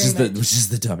 Which is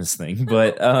the dumbest thing.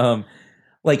 But, and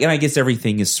I guess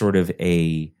everything is sort of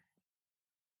I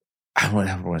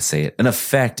don't want to say it, an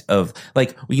effect of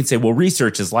we can say, well,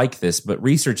 research is like this, but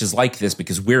research is like this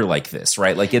because we're like this,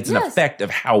 right? It's an effect of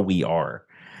how we are.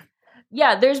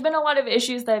 Yeah, there's been a lot of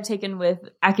issues that I've taken with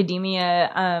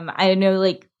academia. I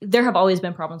know there have always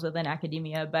been problems within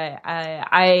academia, but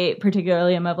I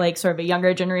particularly am of sort of a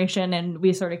younger generation, and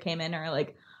we sort of came in and are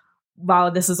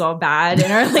wow, this is all bad,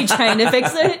 and are trying to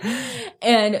fix it.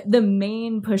 And the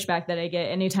main pushback that I get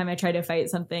anytime I try to fight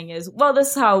something is, well, this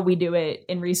is how we do it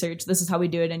in research. This is how we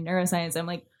do it in neuroscience.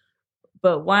 I'm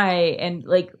but why? And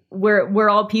we're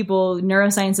all people.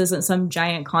 Neuroscience isn't some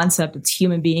giant concept. It's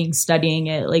human beings studying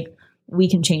it. We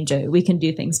can change it. We can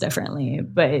do things differently.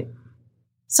 But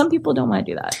some people don't want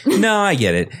to do that. No, I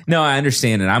get it. No, I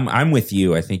understand. And I'm with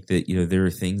you. I think that, there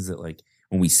are things that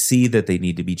when we see that they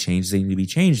need to be changed, they need to be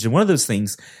changed. And one of those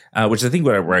things, which I think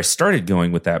where I started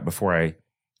going with that before I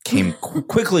came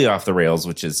quickly off the rails,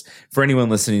 which is for anyone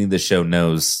listening to the show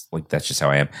knows, that's just how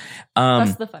I am.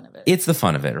 That's the fun of it. It's the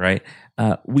fun of it, right?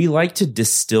 We like to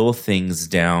distill things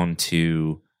down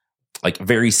to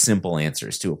very simple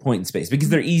answers to a point in space because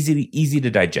they're easy to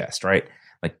digest, right?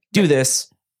 Do this.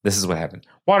 This is what happened.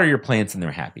 Water your plants and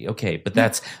they're happy. Okay, but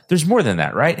there's more than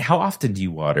that, right? How often do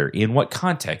you water? In what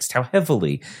context? How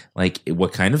heavily?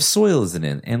 What kind of soil is it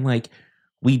in? And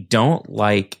we don't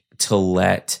like to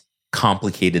let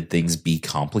complicated things be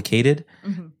complicated.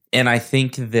 Mm-hmm. And I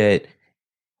think that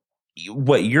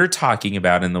what you're talking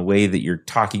about and the way that you're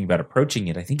talking about approaching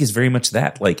it, I think is very much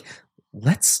that.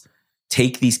 Let's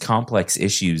take these complex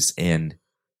issues and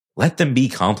let them be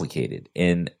complicated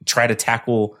and try to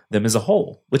tackle them as a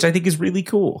whole, which I think is really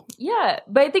cool. Yeah,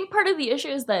 but I think part of the issue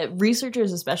is that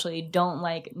researchers especially don't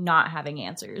like not having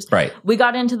answers. Right. We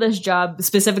got into this job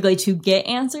specifically to get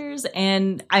answers,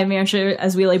 and I mean, I'm sure,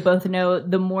 as we both know,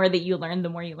 the more that you learn, the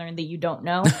more you learn that you don't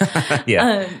know.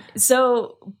 Yeah.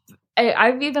 So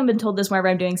I've even been told this whenever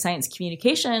I'm doing science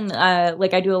communication, I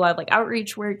do a lot of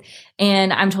outreach work,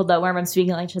 and I'm told that whenever I'm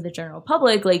speaking to the general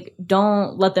public,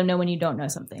 don't let them know when you don't know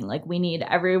something. We need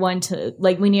everyone to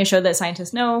we need to show that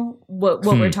scientists know what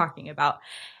we're talking about.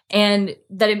 And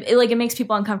that it makes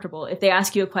people uncomfortable. If they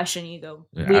ask you a question, you go,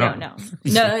 we don't know.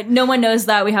 No one knows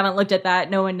that. We haven't looked at that.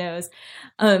 No one knows.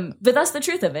 But that's the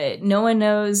truth of it. No one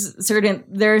knows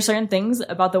there are certain things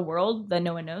about the world that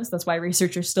no one knows. That's why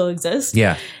researchers still exist.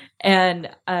 Yeah. And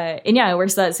yeah, it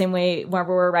works that same way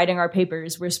whenever we're writing our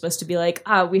papers. We're supposed to be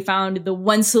we found the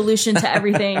one solution to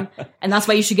everything, and that's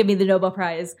why you should give me the Nobel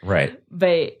Prize. Right.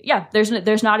 But yeah,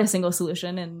 there's not a single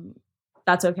solution, and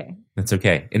that's okay. That's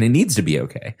okay. And it needs to be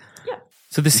okay. Yeah.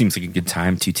 So this seems like a good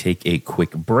time to take a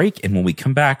quick break. And when we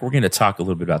come back, we're going to talk a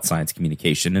little bit about science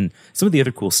communication and some of the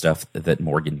other cool stuff that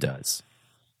Morgan does.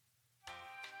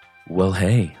 Well,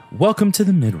 hey, welcome to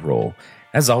the mid-roll.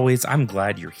 As always, I'm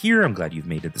glad you're here. I'm glad you've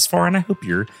made it this far, and I hope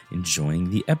you're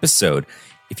enjoying the episode.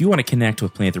 If you want to connect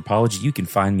with Planthropology, you can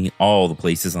find me all the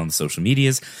places on the social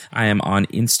medias. I am on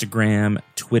Instagram,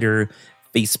 Twitter,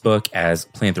 Facebook as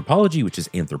Planthropology, which is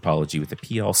anthropology with a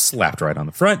PL slapped right on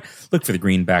the front. Look for the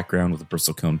green background with a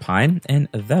bristlecone pine, and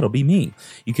that'll be me.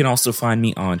 You can also find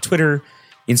me on Twitter,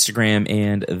 Instagram,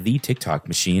 and the TikTok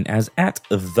machine as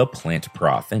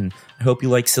 @ThePlantProf. And I hope you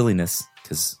like silliness,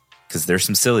 because there's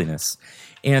some silliness.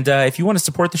 And if you want to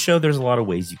support the show, there's a lot of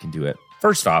ways you can do it.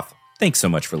 First off, thanks so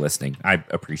much for listening. I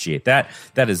appreciate that.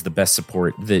 That is the best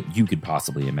support that you could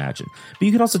possibly imagine. But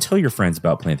you can also tell your friends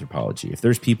about Planthropology. If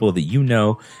there's people that you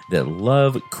know that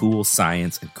love cool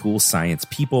science and cool science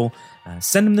people,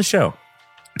 send them the show.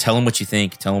 Tell them what you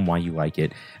think. Tell them why you like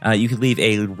it. You could leave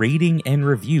a rating and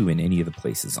review in any of the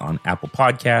places on Apple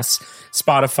Podcasts,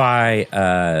 Spotify,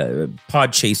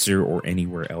 Podchaser, or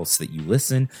anywhere else that you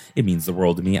listen. It means the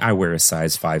world to me. I wear a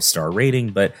size 5-star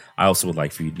rating, but I also would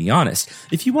like for you to be honest.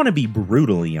 If you want to be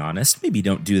brutally honest, maybe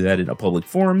don't do that in a public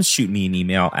forum. Shoot me an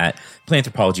email at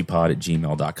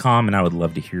planthropologypod@gmail.com, and I would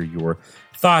love to hear your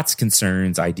thoughts,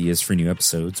 concerns, ideas for new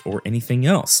episodes, or anything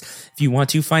else. If you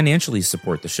want to financially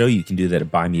support the show, you can do that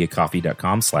at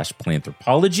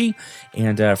buymeacoffee.com/planthropology.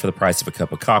 And for the price of a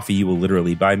cup of coffee, you will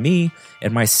literally buy me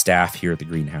and my staff here at the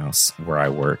greenhouse where I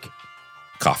work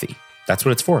coffee. That's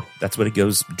what it's for. That's what it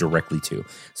goes directly to.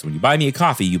 So when you buy me a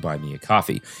coffee, you buy me a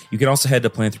coffee. You can also head to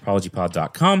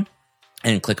planthropologypod.com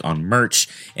and click on merch,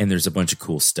 and there's a bunch of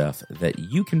cool stuff that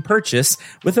you can purchase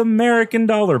with American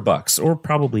dollar bucks, or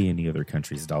probably any other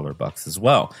country's dollar bucks as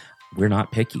well. we're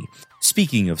not picky.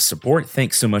 Speaking of support,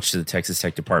 thanks so much to the Texas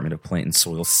Tech Department of Plant and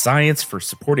Soil Science for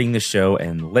supporting the show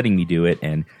and letting me do it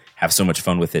and have so much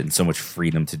fun with it and so much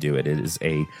freedom to do it. It is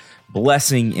a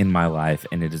blessing in my life,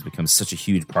 and it has become such a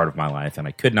huge part of my life, and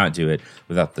I could not do it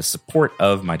without the support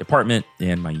of my department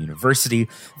and my university.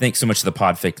 Thanks so much to the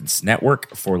Podfix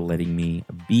Network for letting me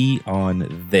be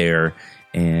on there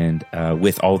and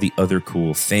with all the other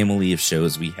cool family of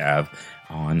shows we have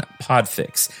on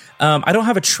Podfix. I don't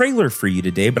have a trailer for you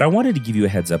today, but I wanted to give you a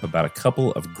heads up about a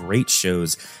couple of great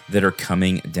shows that are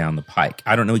coming down the pike.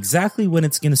 I don't know exactly when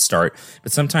it's going to start,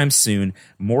 but sometime soon,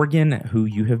 Morgan, who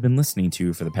you have been listening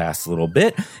to for the past little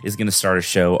bit, is going to start a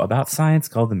show about science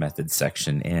called The Methods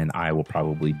Section, and I will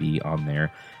probably be on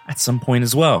there at some point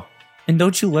as well. And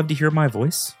don't you love to hear my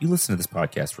voice? You listen to this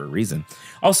podcast for a reason.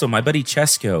 Also, my buddy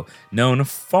Chesko, known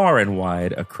far and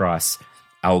wide across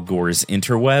Al Gore's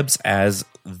interwebs as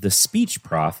the Speech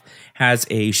Prof, has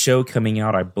a show coming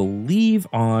out, I believe,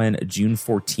 on June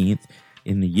 14th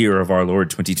in the year of our Lord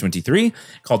 2023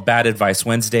 called Bad Advice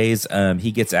Wednesdays.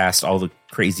 He gets asked all the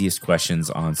craziest questions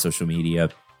on social media.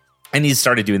 And he's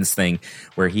started doing this thing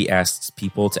where he asks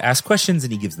people to ask questions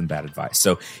and he gives them bad advice.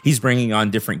 So he's bringing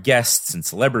on different guests and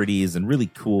celebrities and really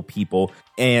cool people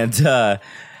and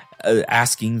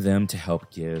asking them to help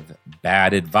give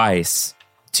bad advice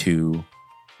to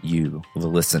you, the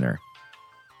listener.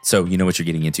 So you know what you're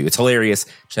getting into. It's hilarious.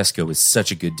 Chesko is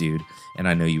such a good dude, and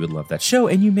I know you would love that show,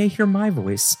 and you may hear my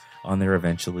voice on there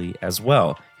eventually as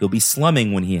well. He'll be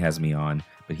slumming when he has me on,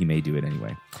 but he may do it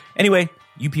anyway. Anyway,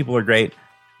 you people are great.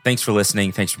 Thanks for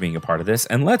listening. Thanks for being a part of this,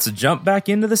 and let's jump back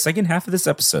into the second half of this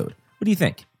episode. What do you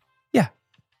think? Yeah,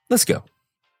 let's go.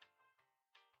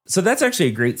 So that's actually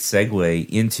a great segue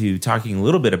into talking a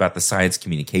little bit about the science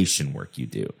communication work you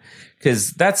do.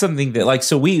 Because that's something that, like,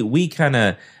 so we kind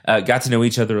of got to know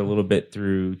each other a little bit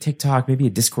through TikTok, maybe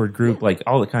a Discord group, like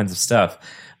all the kinds of stuff.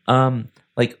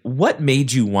 Like, what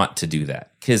made you want to do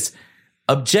that? Because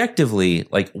objectively,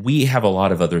 like, we have a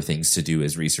lot of other things to do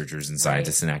as researchers and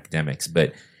scientists and academics.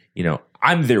 But, you know,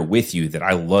 I'm there with you that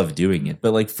I love doing it.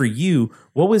 But, like, for you,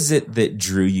 what was it that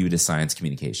drew you to science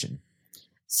communication?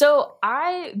 So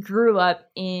I grew up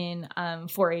in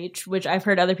 4-H, which I've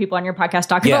heard other people on your podcast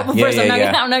talk about before, so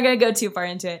I'm not going to go too far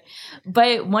into it.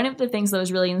 But one of the things that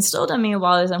was really instilled in me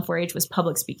while I was on 4-H was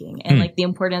public speaking and like the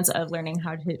importance of learning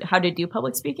how to do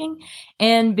public speaking.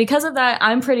 And because of that,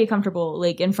 I'm pretty comfortable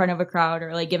like in front of a crowd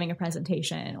or like giving a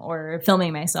presentation or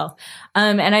filming myself.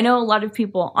 And I know a lot of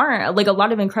people aren't, like a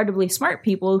lot of incredibly smart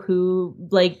people who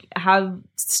like have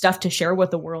stuff to share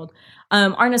with the world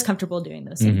aren't as comfortable doing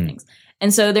those same things.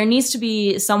 And so there needs to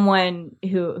be someone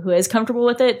who is comfortable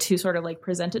with it to sort of like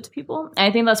present it to people. And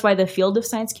I think that's why the field of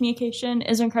science communication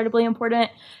is incredibly important,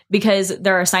 because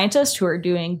there are scientists who are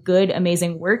doing good,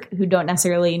 amazing work who don't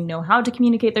necessarily know how to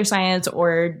communicate their science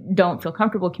or don't feel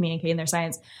comfortable communicating their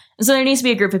science. And so there needs to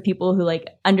be a group of people who like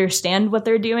understand what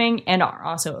they're doing and are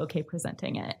also okay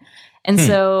presenting it. And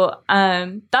so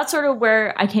that's sort of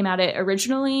where I came at it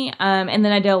originally. And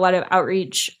then I did a lot of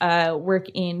outreach work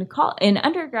in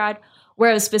undergrad, where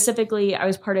I was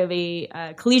part of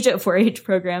a collegiate 4-H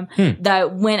program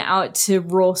that went out to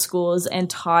rural schools and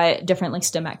taught different like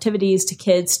STEM activities to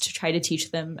kids to try to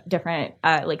teach them different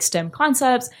like STEM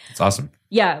concepts. That's awesome.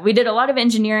 Yeah, we did a lot of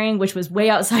engineering, which was way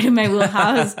outside of my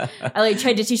wheelhouse. I like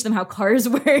tried to teach them how cars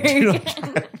work.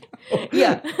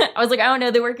 Yeah, I was like, I don't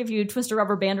know, they work if you twist a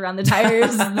rubber band around the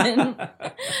tires.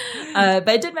 But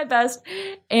I did my best,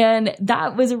 and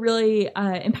that was a really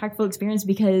impactful experience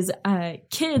because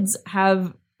kids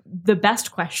have the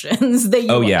best questions that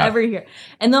you will ever hear,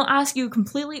 and they'll ask you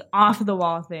completely off the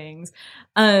wall things,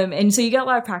 and so you get a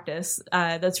lot of practice.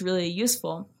 That's really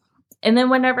useful. And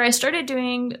then whenever I started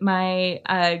doing my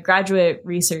graduate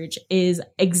research is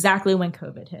exactly when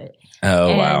COVID hit.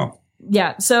 Oh, wow.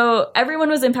 Yeah. So everyone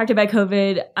was impacted by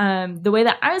COVID. The way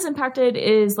that I was impacted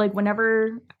is like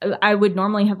whenever I would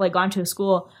normally have like gone to a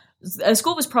school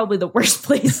was probably the worst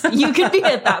place you could be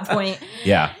at that point.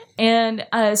 Yeah. And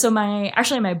so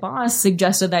my boss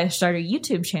suggested that I start a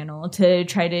YouTube channel to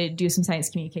try to do some science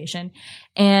communication.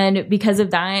 And because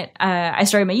of that, I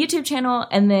started my YouTube channel,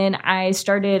 and then I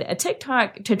started a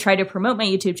TikTok to try to promote my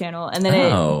YouTube channel. And then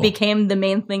it became the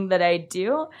main thing that I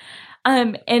do.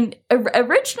 And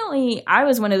originally I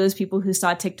was one of those people who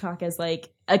saw TikTok as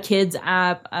like a kid's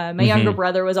app. My younger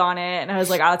brother was on it, and I was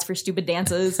like, oh, it's for stupid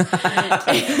dances.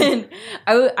 And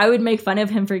I would make fun of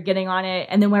him for getting on it.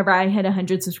 And then whenever I had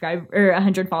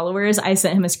 100 followers, I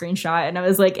sent him a screenshot and I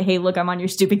was like, hey, look, I'm on your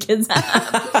stupid kids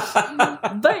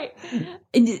app. But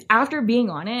after being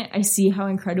on it, I see how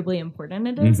incredibly important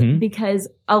it is because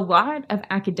a lot of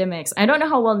academics, I don't know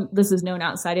how well this is known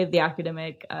outside of the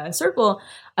academic circle,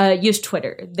 use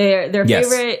Twitter. Their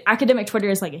favorite academic Twitter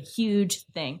is like a huge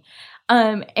thing.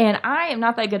 And I am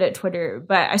not that good at Twitter,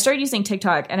 but I started using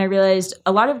TikTok and I realized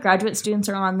a lot of graduate students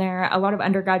are on there, a lot of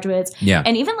undergraduates,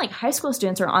 and even like high school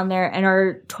students are on there and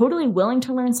are totally willing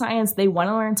to learn science. They want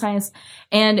to learn science.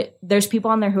 And there's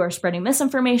people on there who are spreading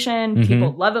misinformation.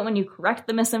 People love it when you correct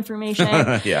the misinformation.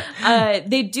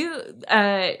 They do,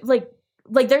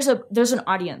 like there's an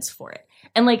audience for it.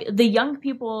 And like the young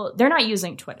people, they're not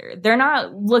using Twitter. They're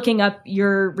not looking up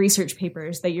your research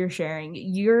papers that you're sharing.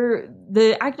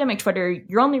 The academic Twitter,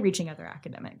 you're only reaching other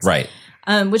academics. Right.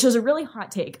 Which is a really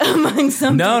hot take among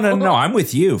some people. No. I'm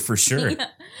with you for sure.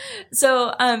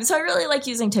 So I really like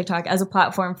using TikTok as a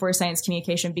platform for science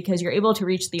communication because you're able to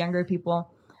reach the younger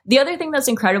people. The other thing that's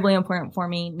incredibly important for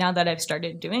me now that I've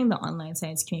started doing the online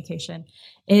science communication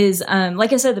is,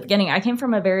 like I said at the beginning, I came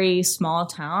from a very small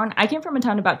town. I came from a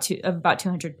town of about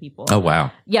 200 people. Oh,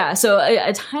 wow. Yeah. So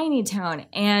a tiny town.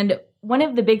 And one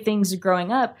of the big things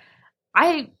growing up,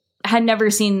 I had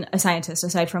never seen a scientist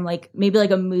aside from like maybe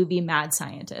like a movie mad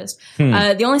scientist.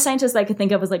 The only scientist I could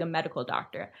think of was like a medical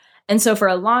doctor. And so for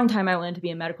a long time, I wanted to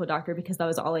be a medical doctor because that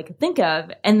was all I could think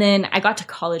of. And then I got to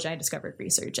college and I discovered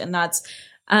research. And that's,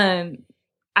 I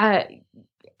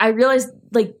realized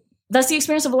like that's the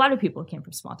experience of a lot of people who came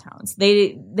from small towns.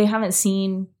 They haven't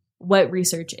seen what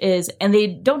research is and they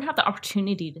don't have the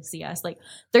opportunity to see us. Like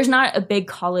there's not a big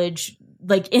college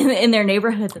like in their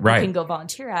neighborhood that they can go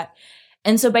volunteer at.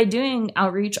 And so by doing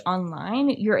outreach online,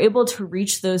 you're able to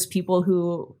reach those people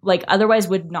who like otherwise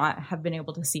would not have been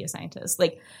able to see a scientist.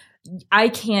 Like I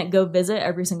can't go visit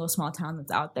every single small town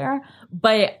that's out there,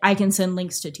 but I can send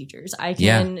links to teachers. I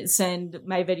can send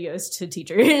my videos to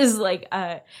teachers.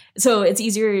 So it's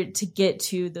easier to get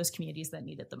to those communities that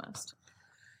need it the most.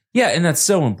 Yeah, and that's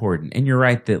so important. And you're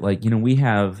right that like, we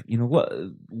have,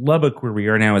 Lubbock where we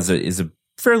are now is a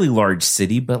fairly large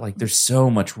city, but like there's so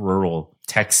much rural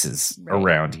Texas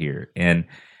around here. And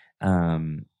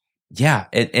and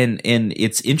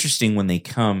it's interesting when they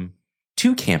come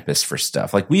to campus for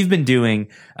stuff. Like we've been doing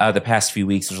the past few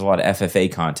weeks, there's a lot of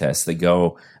FFA contests that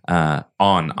go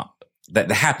on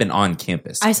that happen on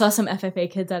campus. I saw some FFA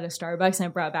kids at a Starbucks and I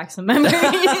brought back some memories.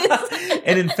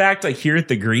 And in fact, like here at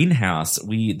the greenhouse,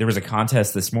 there was a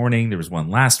contest this morning. There was one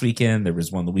last weekend. There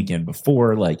was one the weekend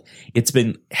before. Like it's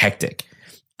been hectic.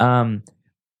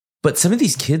 But some of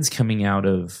these kids coming out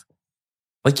of,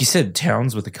 like you said,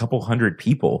 towns with a couple hundred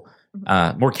people,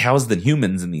 more cows than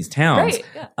humans in these towns.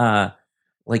 Right, yeah.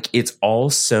 Like it's all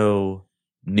so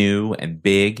new and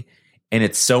big, and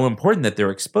it's so important that they're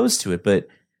exposed to it. But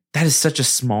that is such a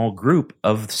small group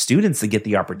of students that get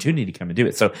the opportunity to come and do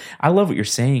it. So I love what you're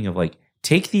saying of like,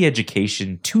 take the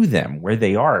education to them where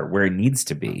they are, where it needs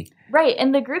to be. Right.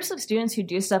 And the groups of students who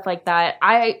do stuff like that,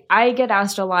 I get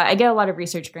asked a lot. I get a lot of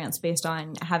research grants based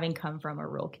on having come from a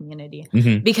rural community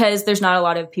because there's not a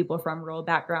lot of people from rural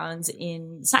backgrounds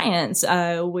in science.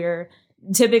 Where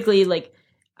typically like,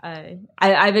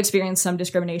 I've experienced some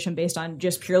discrimination based on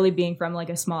just purely being from like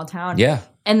a small town. Yeah.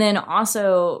 And then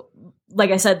also,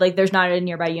 like I said, like there's not a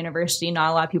nearby university.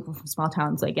 Not a lot of people from small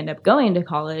towns like end up going to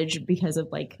college because of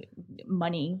like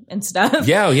money and stuff.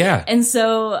 Yeah. And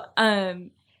so,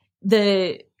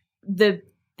 the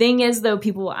thing is though,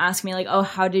 people will ask me like, oh,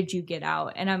 how did you get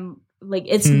out? And I'm like,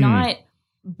 it's not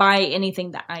by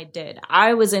anything that I did.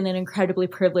 I was in an incredibly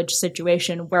privileged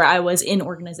situation where I was in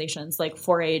organizations like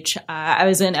 4-H. I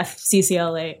was in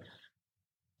FCCLA.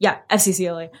 Yeah,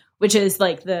 FCCLA, which is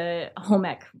like the home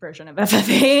ec version of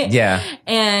FFA. Yeah.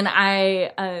 And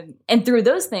and through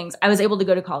those things, I was able to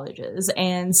go to colleges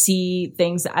and see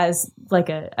things as like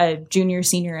a junior,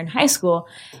 senior in high school.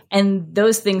 And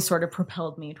those things sort of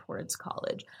propelled me towards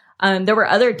college. There were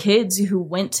other kids who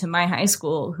went to my high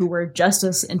school who were just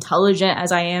as intelligent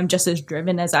as I am, just as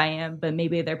driven as I am, but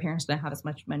maybe their parents didn't have as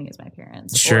much money as my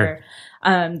parents. Sure.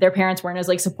 Or their parents weren't as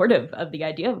like supportive of the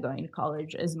idea of going to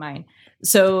college as mine.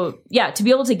 So yeah, to be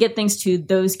able to get things to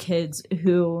those kids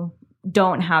who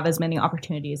don't have as many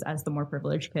opportunities as the more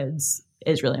privileged kids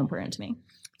is really important to me.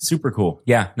 Super cool.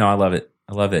 Yeah, no, I love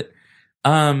it.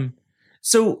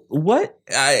 So what,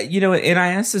 and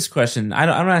I ask this question, I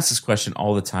don't ask this question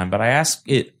all the time, but I ask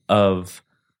it of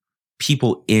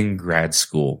people in grad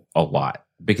school a lot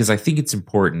because I think it's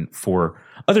important for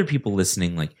other people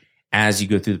listening, like as you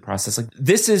go through the process, like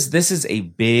this is a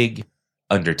big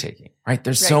undertaking, right?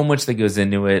 There's so much that goes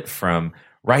into it, from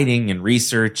writing and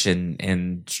research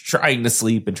and trying to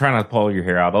sleep and trying not to pull your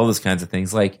hair out, all those kinds of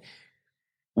things. Like,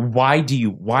 why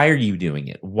are you doing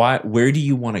it? Where do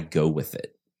you want to go with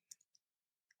it?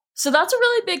 So that's a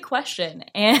really big question.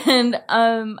 And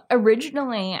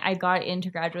originally I got into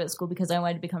graduate school because I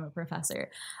wanted to become a professor.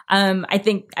 I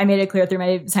think I made it clear through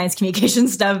my science communication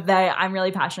stuff that I'm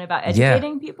really passionate about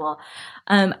educating people.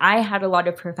 I had a lot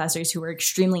of professors who were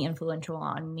extremely influential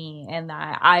on me and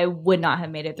that I would not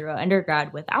have made it through an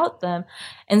without them.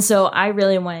 And so I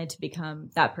really wanted to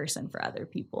become that person for other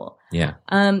people. Yeah.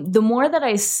 The more that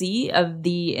I see of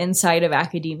the inside of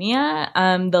academia,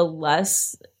 the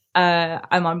less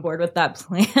I'm on board with that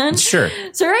plan. Sure.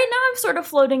 So right now I'm sort of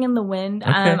floating in the wind.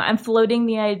 Okay. I'm floating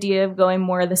the idea of going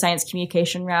more of the science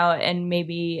communication route and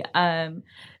maybe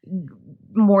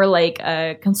more like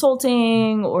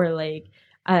consulting or like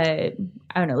I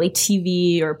don't know, like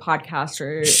TV or podcast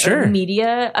or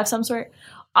media of some sort.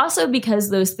 Also because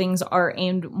those things are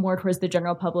aimed more towards the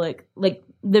general public, like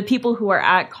the people who are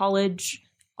at college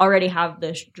already have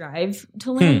this drive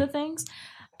to learn the things.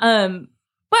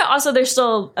 But also there's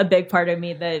still a big part of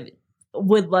me that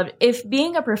would love, if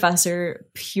being a professor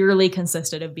purely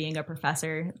consisted of being a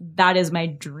professor, that is my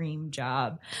dream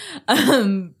job.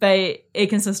 But it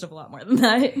consists of a lot more than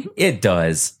that. It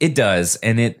does.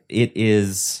 And it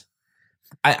is,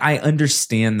 I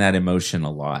understand that emotion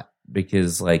a lot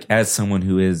because like as someone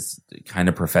who is kind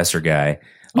of professor guy,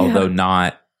 although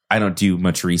I don't do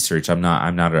much research.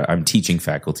 I'm teaching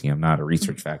faculty. I'm not a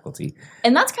research faculty.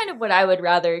 And that's kind of what I would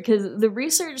rather, because the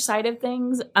research side of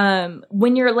things,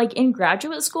 when you're like in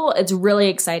graduate school, it's really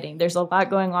exciting. There's a lot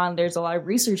going on. There's a lot of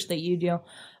research that you do.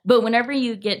 But whenever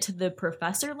you get to the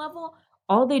professor level,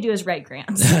 all they do is write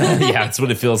grants. Yeah, that's what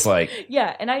it feels like.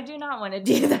 Yeah, and I do not want to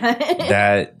do that.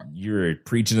 That you're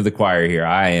preaching to the choir here.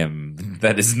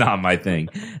 That is not my thing.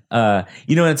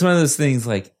 It's one of those things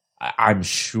like, I'm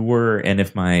sure, and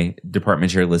if my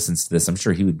department chair listens to this, I'm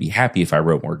sure he would be happy if I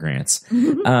wrote more grants.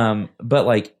 But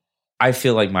like, I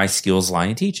feel like my skills lie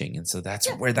in teaching, and so that's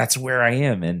where I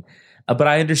am. And but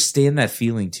I understand that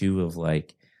feeling too of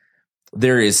like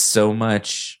there is so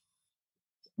much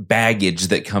baggage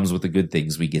that comes with the good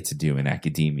things we get to do in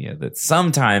academia that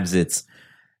sometimes it's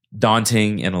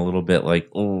daunting and a little bit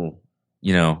like,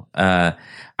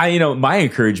 my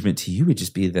encouragement to you would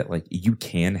just be that like you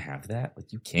can have that,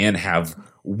 like you can have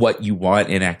what you want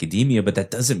in academia, but that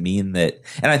doesn't mean that,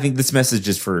 and I think this message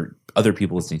is for other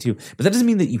people listening too, but that doesn't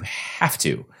mean that you have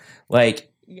to.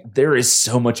 Like there is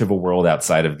so much of a world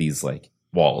outside of these like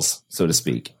walls, so to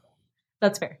speak.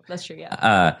 That's fair. That's true.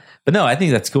 Yeah. But no, I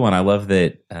think that's cool. And I love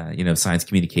that, science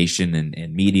communication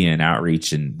and media and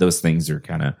outreach and those things are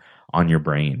kind of on your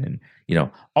brain. And,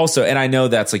 also, and I know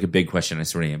that's like a big question I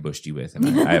sort of ambushed you with,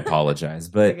 and I apologize,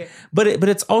 but, okay. but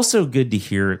it's also good to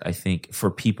hear, I think,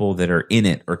 for people that are in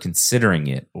it or considering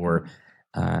it, or,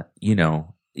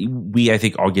 we, I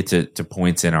think all get to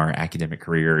points in our academic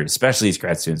career, especially as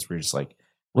grad students, we're just like,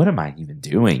 what am I even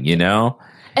doing?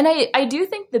 And I do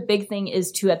think the big thing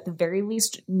is to, at the very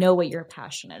least, know what you're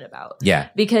passionate about. Yeah.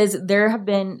 Because there have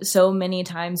been so many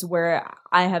times where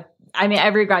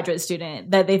every graduate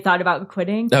student that they thought about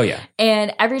quitting. Oh, yeah.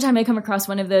 And every time I come across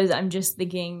one of those, I'm just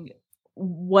thinking,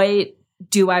 what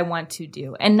do I want to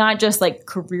do? And not just like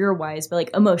career wise, but like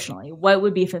emotionally, what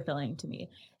would be fulfilling to me?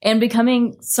 And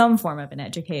becoming some form of an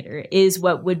educator is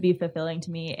what would be fulfilling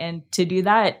to me. And to do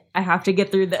that, I have to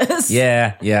get through this.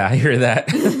 Yeah, I hear that.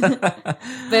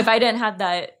 But if I didn't have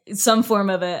that, some form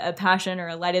of a passion or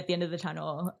a light at the end of the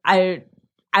tunnel, I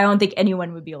don't think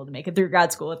anyone would be able to make it through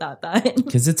grad school without that.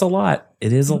 Because it's a lot.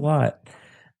 It is a lot.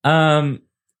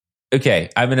 Okay,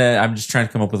 I'm just trying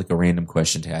to come up with like a random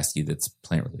question to ask you that's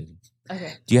plant related.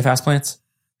 Okay. Do you have houseplants?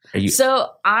 So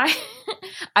I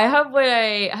have what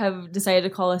I have decided to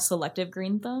call a selective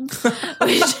green thumb,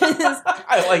 which is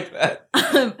I like that.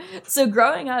 So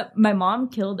growing up, my mom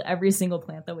killed every single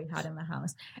plant that we had in the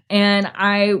house, and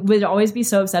I would always be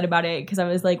so upset about it because I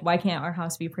was like, why can't our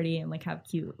house be pretty and like have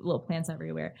cute little plants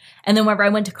everywhere? And then whenever I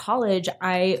went to college,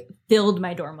 I filled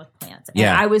my dorm with plants, and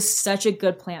I was such a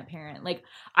good plant parent. Like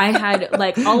I had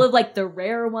like all of like the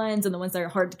rare ones and the ones that are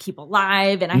hard to keep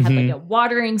alive, and I had like a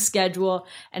watering schedule,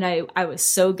 and I was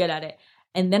so good at it.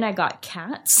 And then I got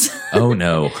cats. Oh,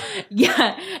 no.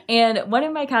 Yeah. And one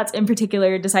of my cats in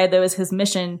particular decided that it was his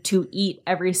mission to eat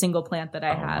every single plant that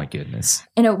I have. Oh, my goodness.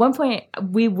 And at one point,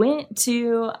 we went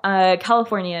to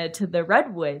California to the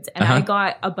redwoods, and I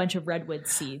got a bunch of redwood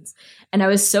seeds. And I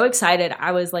was so excited.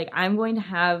 I was like, I'm going to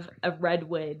have a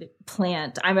redwood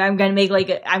plant. I'm going to make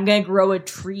I'm going to grow a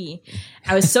tree.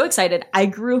 I was so excited. I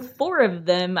grew 4 of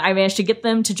them. I managed to get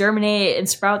them to germinate and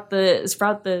sprout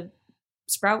the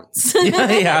sprouts.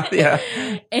 Yeah.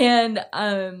 And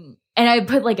And I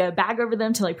put like a bag over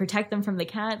them to like protect them from the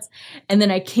cats. And then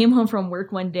I came home from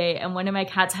work one day and one of my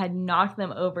cats had knocked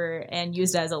them over and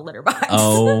used it as a litter box.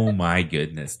 Oh my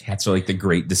goodness. Cats are like the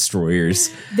great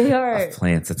destroyers They are. of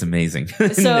plants. That's amazing.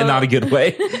 So, In not a good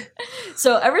way.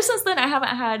 So ever since then, I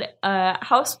haven't had a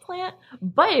house plant.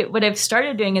 But what I've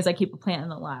started doing is I keep a plant in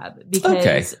the lab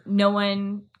because no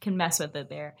one can mess with it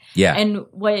there. Yeah. And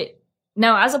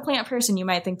now, as a plant person, you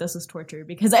might think this is torture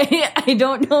because I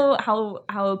don't know how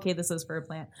okay this is for a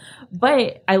plant.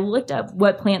 But I looked up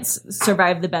what plants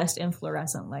survive the best in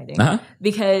fluorescent lighting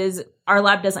because our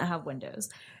lab doesn't have windows.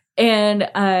 And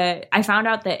I found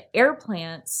out that air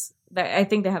plants, that I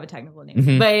think they have a technical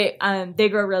name, but they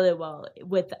grow really well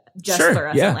with just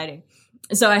fluorescent lighting.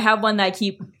 So I have one that I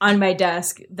keep on my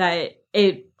desk that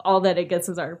all that it gets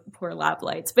is our poor lab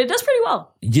lights, but it does pretty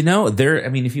well. You know,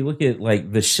 if you look at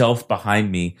like the shelf behind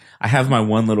me, I have my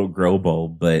one little grow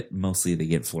bulb, but mostly they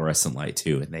get fluorescent light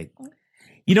too. And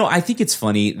I think it's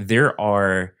funny. There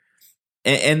are,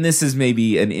 and this is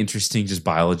maybe an interesting just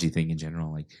biology thing in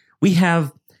general. Like we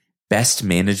have best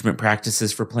management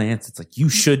practices for plants. It's like, you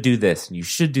should do this and you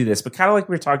should do this. But kind of like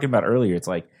we were talking about earlier, it's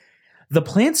like, the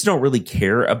plants don't really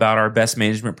care about our best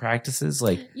management practices.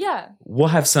 Like, we'll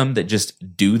have some that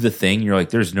just do the thing. You're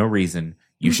like, there's no reason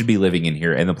you should be living in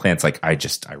here. And the plant's like, I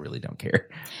really don't care.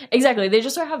 Exactly. They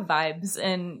just sort of have vibes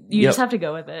and you just have to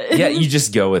go with it. Yeah, you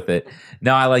just go with it.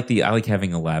 No, I like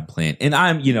having a lab plant. And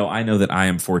I know that I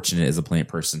am fortunate as a plant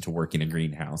person to work in a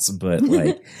greenhouse, but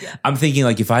like, I'm thinking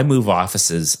like, if I move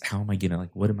offices, how am I going to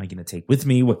what am I going to take with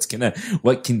me? What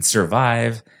can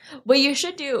survive? Well, you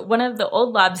should do one of the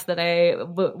old labs that I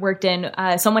worked in.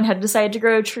 Someone had decided to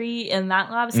grow a tree in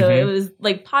that lab. So it was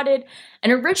like potted.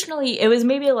 And originally it was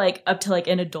maybe like up to like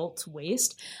an adult's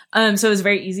waist. So it was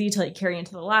very easy to like carry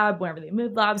into the lab. Whenever they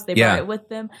moved labs, they brought it with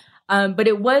them. But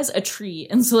it was a tree.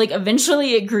 And so like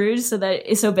eventually it grew so that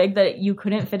it's so big that you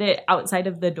couldn't fit it outside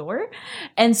of the door.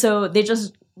 And so they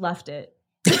just left it.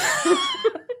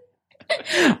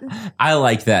 I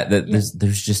like that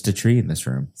there's just a tree in this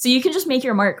room. So you can just make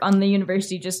your mark on the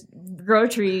university, just grow a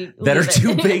tree. That are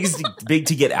too big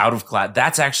to get out of class.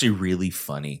 That's actually really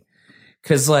funny.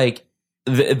 Because like,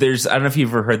 I don't know if you've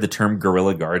ever heard the term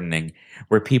guerrilla gardening,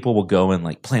 where people will go and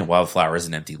like plant wildflowers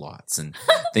in empty lots and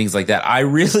things like that. I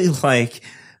really like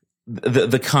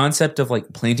the concept of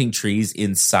like planting trees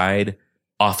inside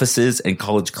offices and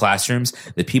college classrooms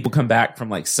that people come back from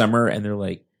like summer and they're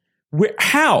like,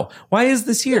 how? Why is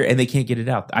this here? And they can't get it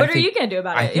out. What are you going to do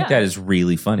about it? I think that is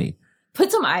really funny.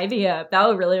 Put some ivy up. That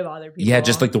would really bother people. Yeah,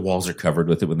 just like the walls are covered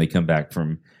with it when they come back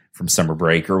from summer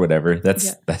break or whatever.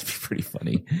 That'd be pretty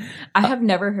funny. I have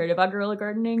never heard about guerrilla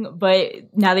gardening,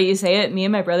 but now that you say it, me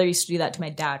and my brother used to do that to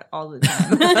my dad all the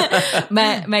time.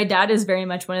 my dad is very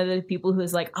much one of the people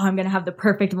who's like, oh, I'm going to have the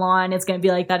perfect lawn. It's going to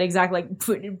be like that exact, like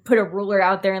put a ruler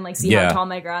out there and like see how tall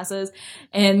my grass is.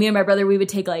 And me and my brother, we would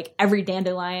take like every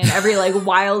dandelion, every like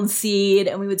wild seed,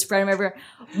 and we would spread them everywhere.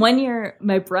 One year,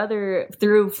 my brother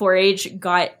through 4-H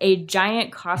got a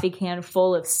giant coffee can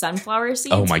full of sunflower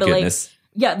seeds. Oh my goodness.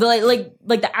 Yeah, like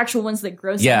the actual ones that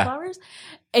grow sunflowers.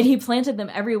 And he planted them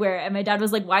everywhere. And my dad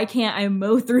was like, why can't I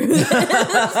mow through this?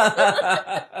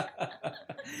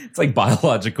 It's like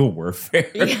biological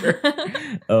warfare.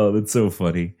 Oh, that's so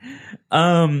funny.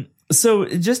 So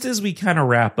just as we kind of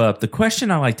wrap up, the question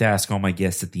I like to ask all my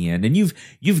guests at the end, and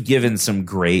you've given some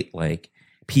great like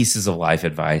pieces of life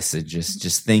advice and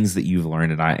just things that you've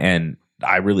learned, and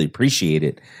I really appreciate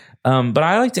it. But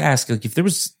I like to ask, like, if there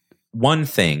was one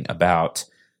thing about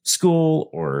school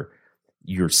or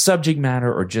your subject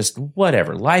matter or just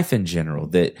whatever, life in general,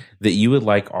 that you would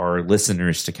like our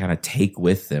listeners to kind of take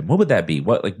with them, what would that be?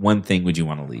 What, like, one thing would you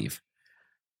want to leave?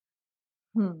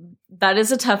 That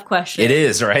is a tough question. It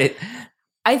is, right?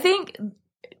 I think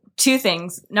two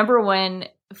things. Number one,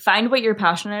 find what you're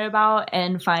passionate about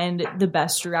and find the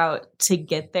best route to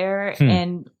get there.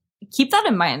 And keep that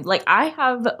in mind. Like, I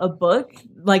have a book,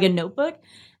 like a notebook,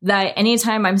 that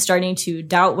anytime I'm starting to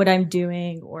doubt what I'm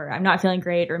doing or I'm not feeling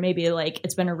great or maybe like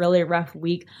it's been a really rough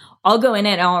week, I'll go in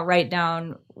it and I'll write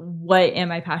down what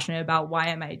am I passionate about? Why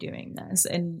am I doing this?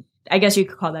 And I guess you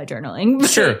could call that journaling.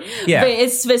 Sure. Yeah. But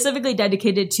it's specifically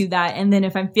dedicated to that. And then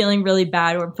if I'm feeling really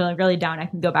bad or I'm feeling really down, I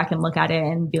can go back and look at it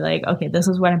and be like, okay, this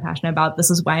is what I'm passionate about.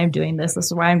 This is why I'm doing this. This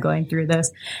is why I'm going through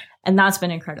this. And that's been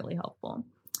incredibly helpful.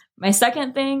 My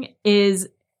second thing is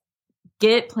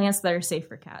get plants that are safe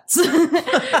for cats.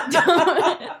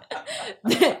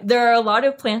 There are a lot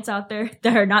of plants out there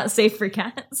that are not safe for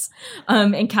cats,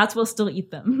 and cats will still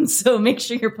eat them. So make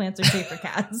sure your plants are safe for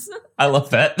cats. I love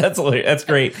that. That's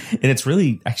great. And it's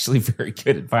really actually very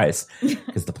good advice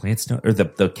because the plants don't, or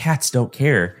the cats don't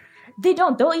care They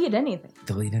don't. They'll eat anything.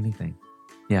 They'll eat anything.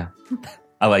 Yeah.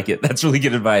 I like it. That's really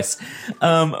good advice.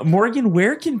 Morgan,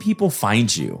 where can people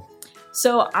find you?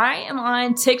 So I am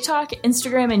on TikTok,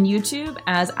 Instagram, and YouTube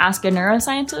as Ask a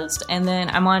Neuroscientist. And then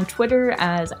I'm on Twitter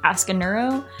as Ask a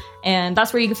Neuro. And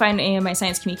that's where you can find any of my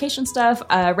science communication stuff.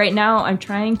 Right now, I'm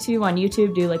trying to, on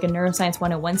YouTube, do like a Neuroscience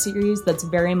 101 series that's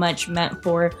very much meant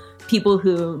for people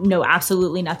who know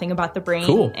absolutely nothing about the brain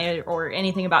or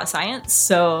anything about science.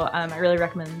 So I really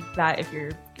recommend that if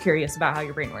you're curious about how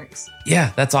your brain works.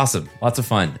 Yeah, that's awesome. Lots of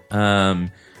fun.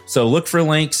 So look for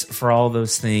links for all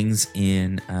those things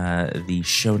in the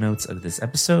show notes of this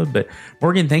episode. But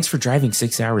Morgan, thanks for driving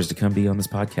 6 hours to come be on this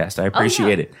podcast. I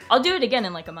appreciate it. I'll do it again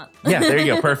in like a month. Yeah, there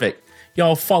you go. Perfect.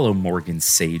 Y'all follow Morgan's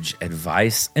sage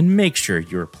advice and make sure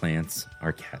your plants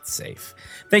are cat safe.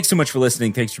 Thanks so much for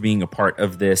listening. Thanks for being a part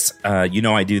of this. You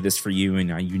know I do this for you,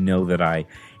 and you know that I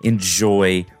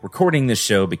enjoy recording this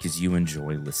show because you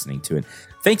enjoy listening to it.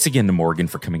 Thanks again to Morgan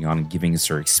for coming on and giving us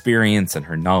her experience and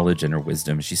her knowledge and her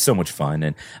wisdom. She's so much fun,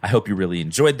 and I hope you really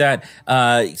enjoyed that.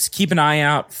 Keep an eye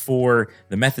out for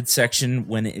the method section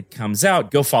when it comes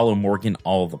out. Go follow Morgan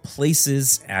all the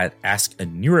places at Ask a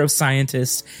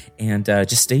Neuroscientist, and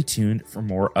just stay tuned for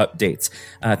more updates.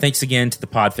 Thanks again to the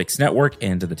Podfix Network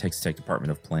and to the Texas Tech Department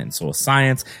of Plant and Soil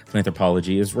Science.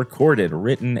 Planthropology is recorded,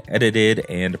 written, edited,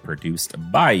 and produced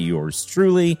by yours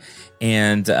truly.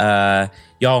 And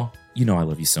y'all, you know I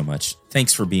love you so much.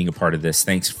 Thanks for being a part of this.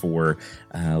 Thanks for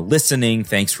listening.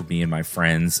 Thanks for being my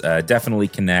friends. Definitely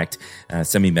connect.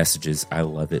 Send me messages. I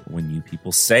love it when you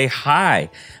people say hi.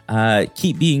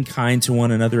 Keep being kind to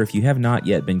one another. If you have not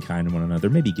yet been kind to one another,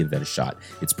 maybe give that a shot.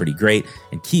 It's pretty great.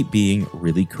 And keep being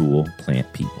really cool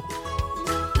plant people.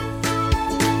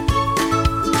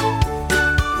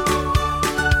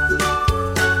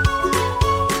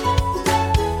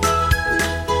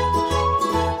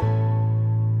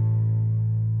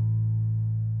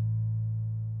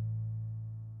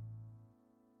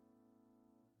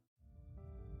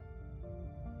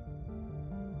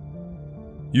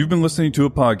 You've been listening to a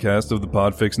podcast of the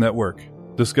Podfix Network.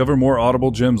 Discover more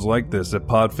audible gems like this at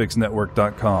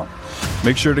podfixnetwork.com.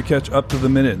 Make sure to catch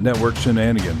up-to-the-minute network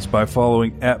shenanigans by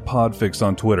following @Podfix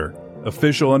on Twitter,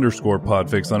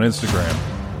 official_Podfix on Instagram,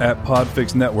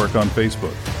 @Podfix Network on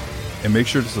Facebook. And make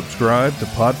sure to subscribe to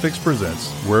Podfix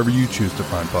Presents wherever you choose to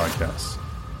find podcasts.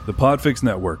 The Podfix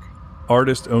Network,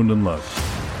 artist owned and loved.